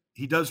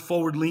does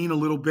forward lean a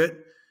little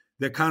bit.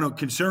 That kind of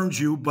concerns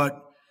you,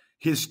 but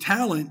his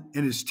talent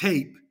and his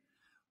tape,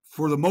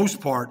 for the most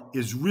part,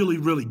 is really,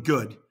 really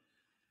good.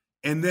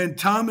 And then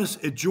Thomas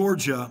at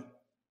Georgia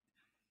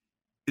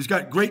has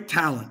got great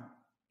talent.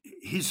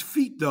 His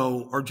feet,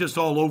 though, are just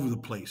all over the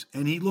place,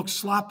 and he looks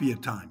sloppy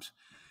at times.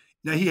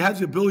 Now, he has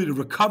the ability to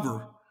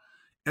recover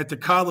at the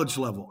college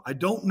level. I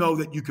don't know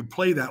that you could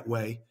play that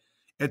way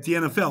at the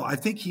NFL. I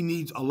think he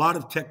needs a lot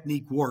of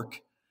technique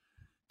work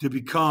to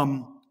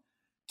become,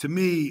 to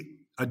me,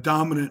 a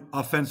dominant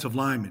offensive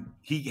lineman.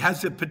 He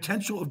has the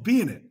potential of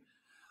being it.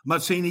 I'm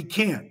not saying he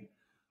can't,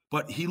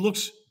 but it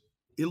looks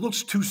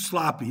too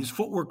sloppy. His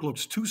footwork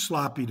looks too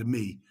sloppy to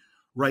me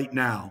right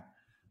now.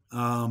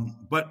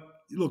 But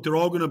look, they're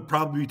all going to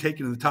probably be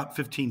taken in the top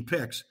 15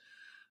 picks.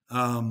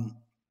 And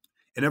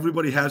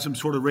everybody has them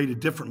sort of rated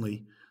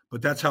differently,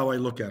 but that's how I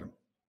look at them.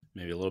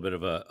 Maybe a little bit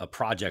of a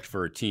project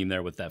for a team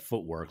there with that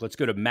footwork. Let's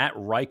go to Matt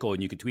Reichel,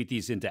 and you can tweet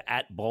these into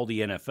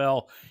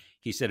 @BaldyNFL.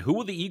 He said, who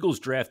will the Eagles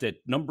draft at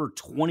number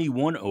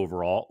 21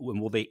 overall,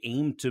 and will they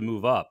aim to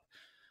move up?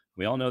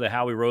 We all know that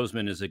Howie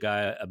Roseman is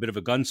a bit of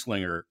a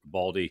gunslinger,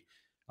 Baldy.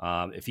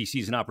 If he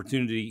sees an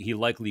opportunity, he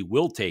likely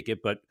will take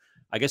it. But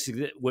I guess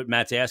what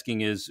Matt's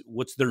asking is,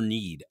 what's their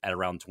need at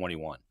around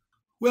 21?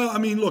 Well, I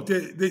mean, look,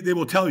 they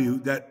will tell you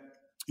that,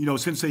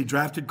 since they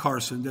drafted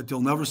Carson, that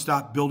they'll never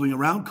stop building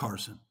around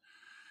Carson.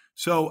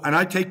 So, and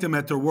I take them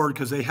at their word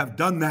because they have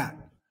done that.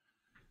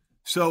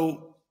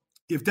 So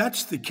if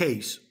that's the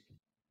case,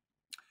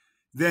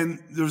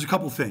 then there's a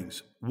couple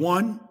things.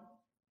 One,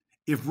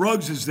 if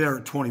Ruggs is there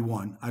at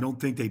 21, I don't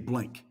think they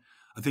blink.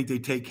 I think they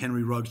take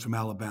Henry Ruggs from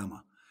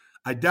Alabama.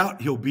 I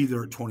doubt he'll be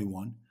there at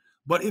 21.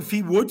 But if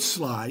he would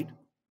slide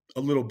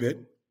a little bit,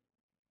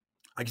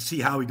 I can see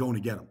how he's going to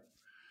get him.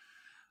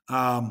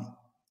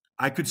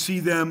 I could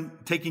see them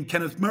taking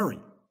Kenneth Murray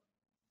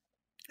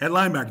at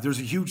linebacker. There's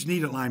a huge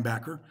need at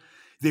linebacker.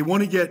 They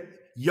want to get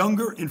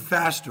younger and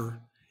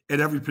faster at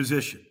every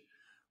position.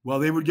 Well,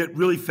 they would get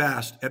really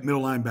fast at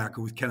middle linebacker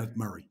with Kenneth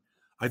Murray.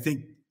 I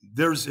think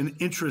there's an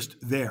interest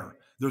there.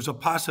 There's a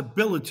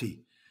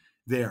possibility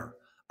there.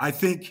 I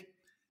think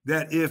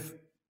that if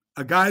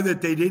a guy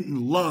that they didn't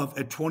love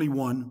at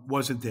 21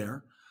 wasn't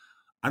there,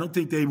 I don't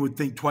think they would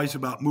think twice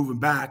about moving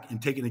back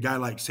and taking a guy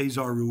like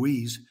Cesar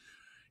Ruiz,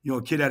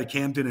 a kid out of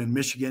Camden and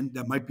Michigan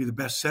that might be the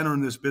best center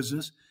in this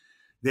business.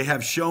 They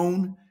have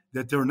shown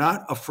that they're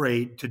not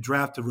afraid to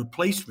draft a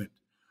replacement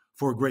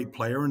for a great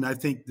player, and I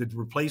think that the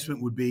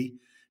replacement would be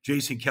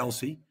Jason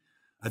Kelce.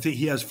 I think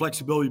he has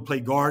flexibility to play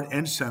guard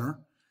and center,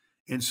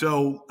 and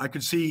so I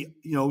could see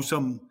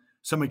some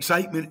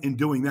excitement in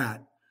doing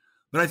that.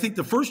 But I think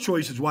the first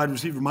choice is wide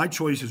receiver. My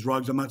choice is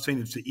Ruggs. I'm not saying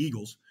it's the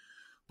Eagles,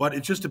 but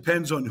it just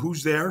depends on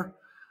who's there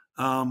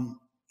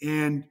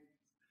and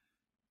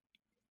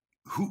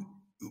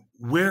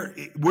where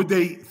would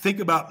they think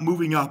about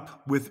moving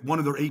up with some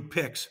of their 8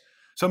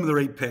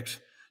 picks,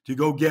 to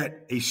go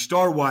get a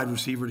star wide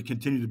receiver to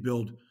continue to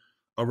build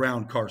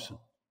around Carson.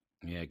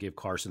 Yeah, give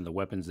Carson the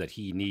weapons that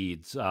he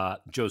needs.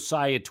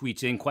 Josiah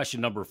tweets in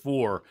question number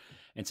 4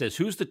 and says,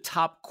 who's the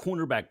top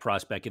cornerback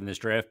prospect in this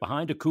draft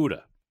behind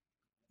Okudah?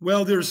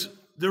 Well, there is,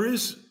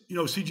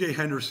 C.J.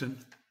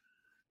 Henderson,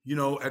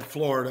 at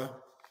Florida,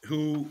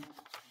 who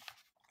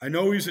I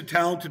know he's a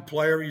talented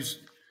player.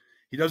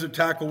 He doesn't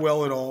tackle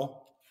well at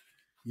all,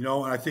 and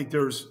I think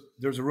there's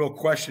a real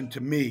question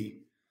to me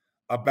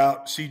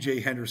about C.J.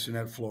 Henderson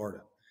at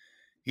Florida.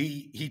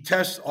 He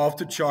tests off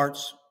the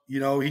charts.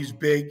 He's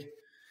big.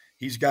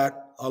 He's got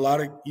a lot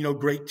of,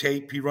 great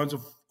tape. He runs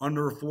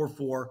under a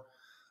 4.4.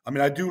 I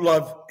mean, I do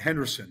love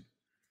Henderson.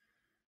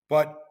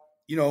 But,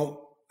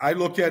 I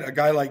look at a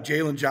guy like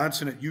Jalen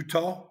Johnson at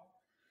Utah,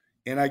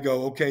 and I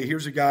go, okay,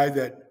 here's a guy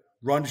that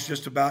runs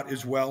just about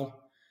as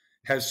well,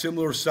 has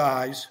similar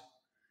size,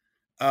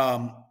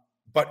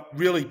 but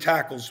really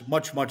tackles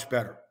much, much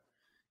better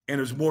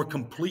and is a more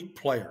complete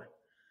player.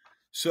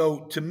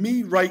 So to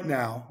me right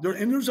now,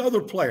 there's other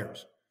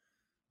players,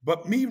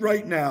 but me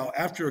right now,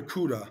 after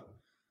Okudah,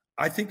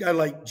 I think I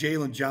like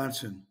Jalen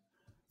Johnson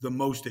the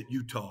most at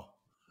Utah.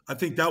 I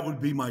think that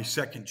would be my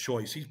second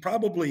choice. He's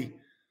probably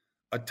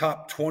a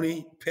top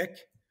 20 pick,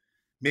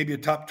 maybe a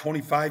top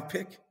 25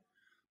 pick,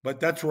 but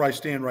that's where I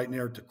stand right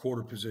now at the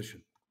quarter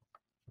position.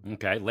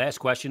 Okay, last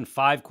question.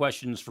 5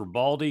 questions for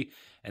Baldy.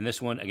 And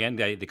this one, again,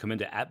 they come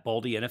into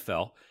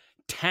 @BaldyNFL.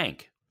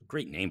 Tank,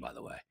 great name, by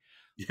the way.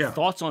 Yeah.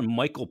 Thoughts on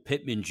Michael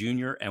Pittman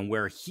Jr. and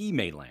where he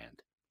may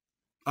land?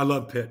 I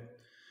love Pitt.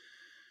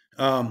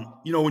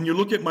 When you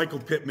look at Michael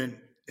Pittman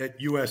at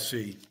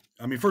USC,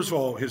 I mean, first of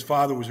all, his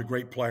father was a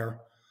great player.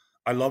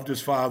 I loved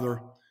his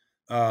father.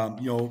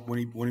 When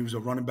he was a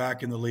running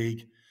back in the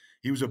league,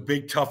 he was a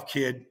big, tough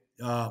kid.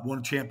 Won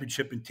a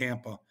championship in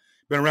Tampa.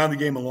 Been around the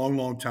game a long,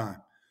 long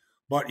time.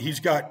 But he's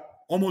got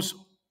almost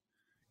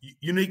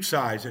unique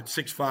size at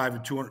 6'5"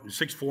 and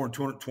 6'4" and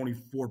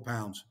 224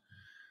 pounds,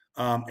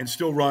 and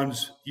still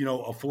runs, a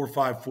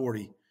 4.5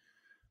 40.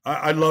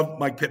 I love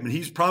Mike Pittman.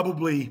 He's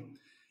probably,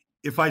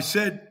 if I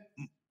said,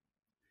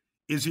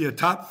 is he a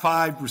top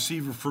 5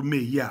 receiver for me?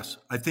 Yes,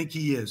 I think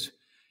he is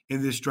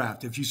in this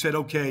draft. If you said,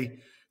 okay,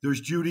 there's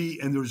Judy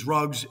and there's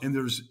Ruggs and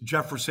there's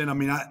Jefferson. I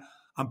mean,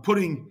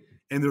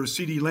 and there's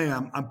CeeDee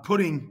Lamb. I'm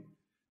putting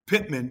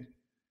Pittman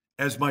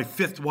as my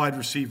 5th wide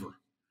receiver.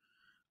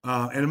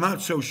 And I'm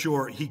not so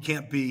sure he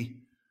can't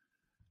be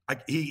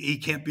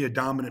a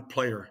dominant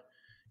player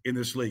in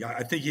this league.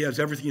 I think he has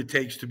everything it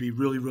takes to be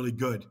really, really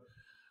good.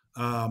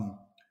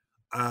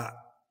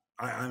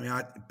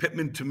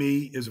 Pittman to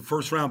me is a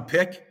 1st-round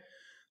pick.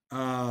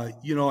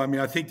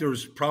 I think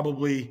there's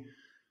probably,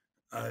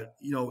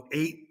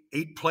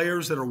 8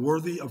 players that are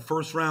worthy of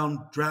 1st-round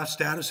draft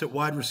status at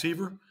wide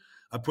receiver.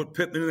 I put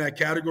Pittman in that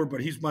category,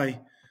 but he's my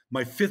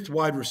 5th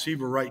wide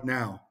receiver right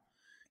now.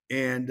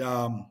 And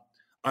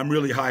I'm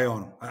really high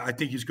on him. I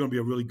think he's going to be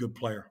a really good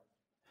player.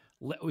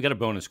 We got a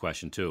bonus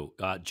question, too.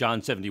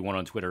 John71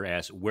 on Twitter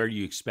asks, where do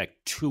you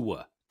expect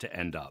Tua to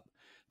end up?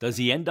 Does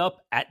he end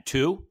up at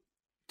 2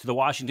 to the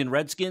Washington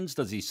Redskins?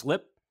 Does he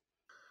slip?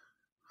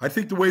 I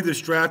think the way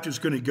this draft is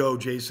going to go,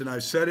 Jason, I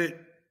said it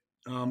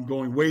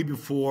going way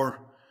before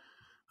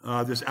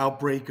this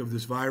outbreak of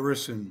this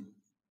virus. And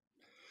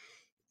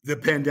the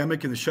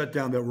pandemic and the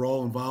shutdown that we're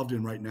all involved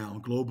in right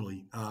now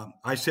globally,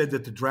 I said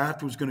that the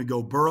draft was going to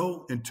go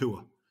Burrow and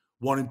Tua,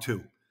 1 and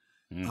 2.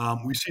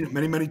 We've seen it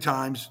many, many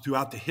times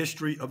throughout the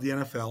history of the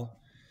NFL.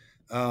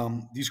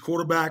 These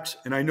quarterbacks,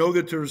 and I know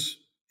that there's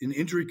an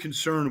injury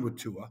concern with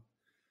Tua,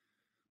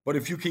 but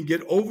if you can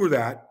get over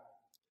that,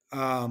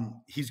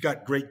 he's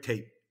got great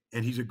tape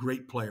and he's a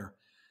great player,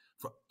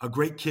 a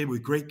great kid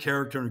with great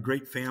character and a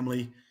great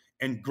family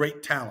and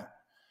great talent.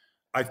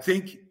 I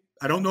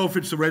don't know if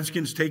it's the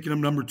Redskins taking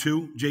him number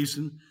 2,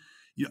 Jason.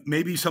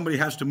 Maybe somebody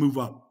has to move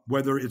up,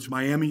 whether it's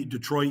Miami,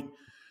 Detroit,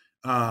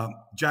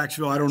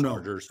 Jacksonville. I don't know.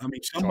 I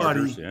mean,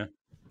 somebody.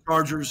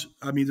 Chargers.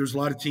 I mean, there's a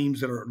lot of teams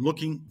that are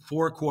looking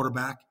for a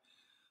quarterback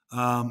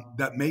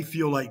that may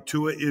feel like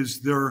Tua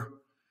is their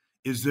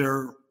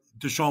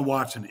Deshaun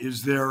Watson,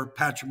 is their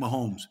Patrick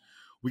Mahomes.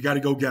 We got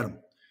to go get him.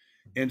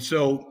 And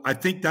so I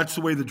think that's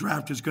the way the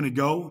draft is going to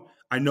go.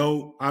 I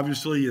know,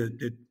 obviously,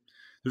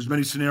 there's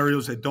many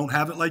scenarios that don't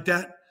have it like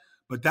that,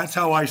 but that's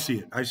how I see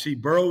it. I see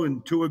Burrow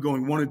and Tua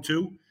going 1 and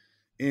 2,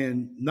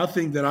 and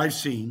nothing that I've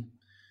seen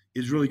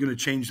is really going to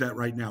change that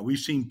right now. We've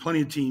seen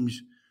plenty of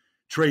teams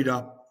trade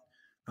up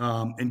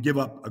and give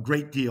up a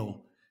great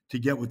deal to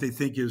get what they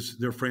think is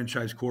their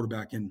franchise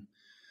quarterback. And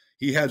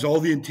he has all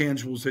the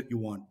intangibles that you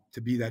want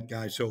to be that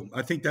guy. So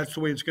I think that's the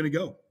way it's going to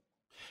go.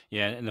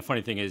 Yeah, and the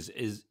funny thing is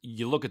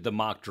you look at the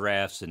mock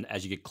drafts, and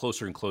as you get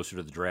closer and closer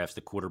to the drafts,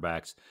 the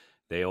quarterbacks,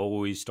 they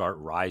always start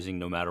rising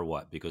no matter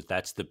what, because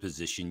that's the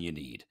position you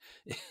need.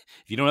 If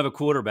you don't have a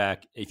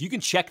quarterback, if you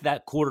can check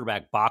that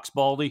quarterback box,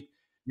 Baldy,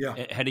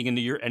 heading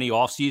into any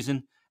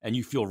offseason, and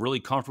you feel really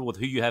comfortable with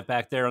who you have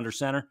back there under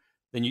center,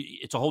 then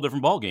it's a whole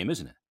different ball game,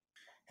 isn't it?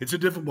 It's a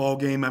different ball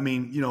game. I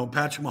mean,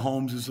 Patrick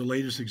Mahomes is the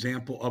latest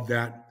example of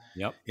that.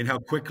 Yep. And how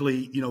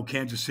quickly,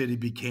 Kansas City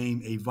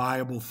became a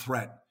viable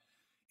threat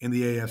in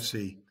the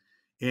AFC,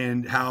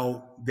 and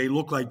how they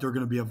look like they're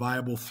going to be a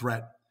viable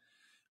threat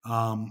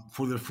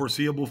for the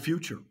foreseeable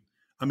future.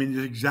 I mean,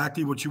 it's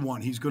exactly what you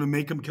want. He's going to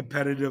make them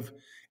competitive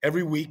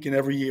every week and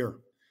every year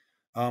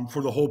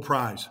for the whole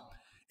prize.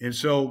 And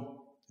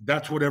so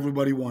that's what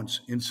everybody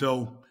wants. And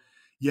so,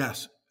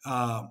 yes,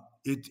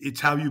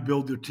 it's how you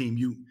build their team.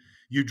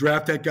 You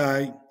draft that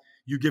guy,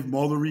 you give him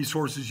all the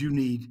resources you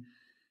need,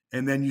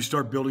 and then you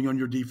start building on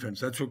your defense.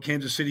 That's what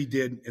Kansas City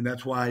did, and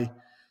that's why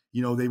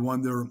they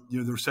won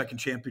their second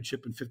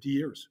championship in 50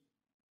 years.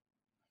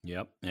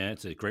 Yep, and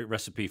it's a great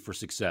recipe for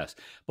success.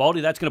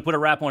 Baldy, that's going to put a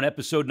wrap on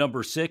episode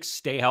number 6.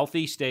 Stay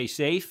healthy, stay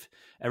safe.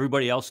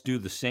 Everybody else do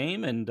the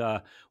same, and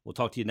we'll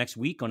talk to you next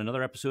week on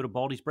another episode of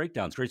Baldy's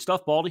Breakdowns. Great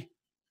stuff, Baldy.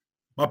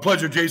 My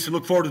pleasure, Jason.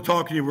 Look forward to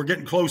talking to you. We're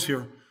getting close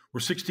here. We're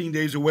 16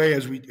 days away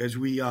as we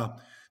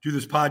do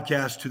this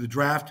podcast to the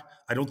draft.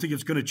 I don't think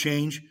it's going to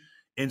change.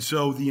 And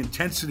so the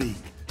intensity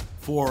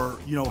for,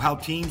 how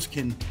teams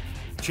can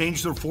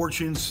change their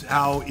fortunes,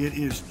 how it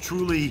is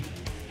truly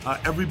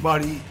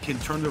everybody can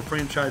turn their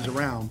franchise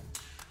around.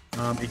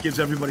 It gives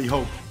everybody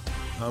hope.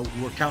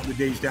 We're counting the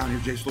days down here,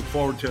 Jason. Look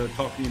forward to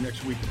talking to you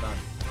next week about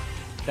it.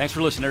 Thanks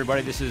for listening,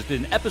 everybody. This has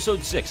been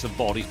episode 6 of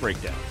Baldy's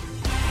Breakdowns.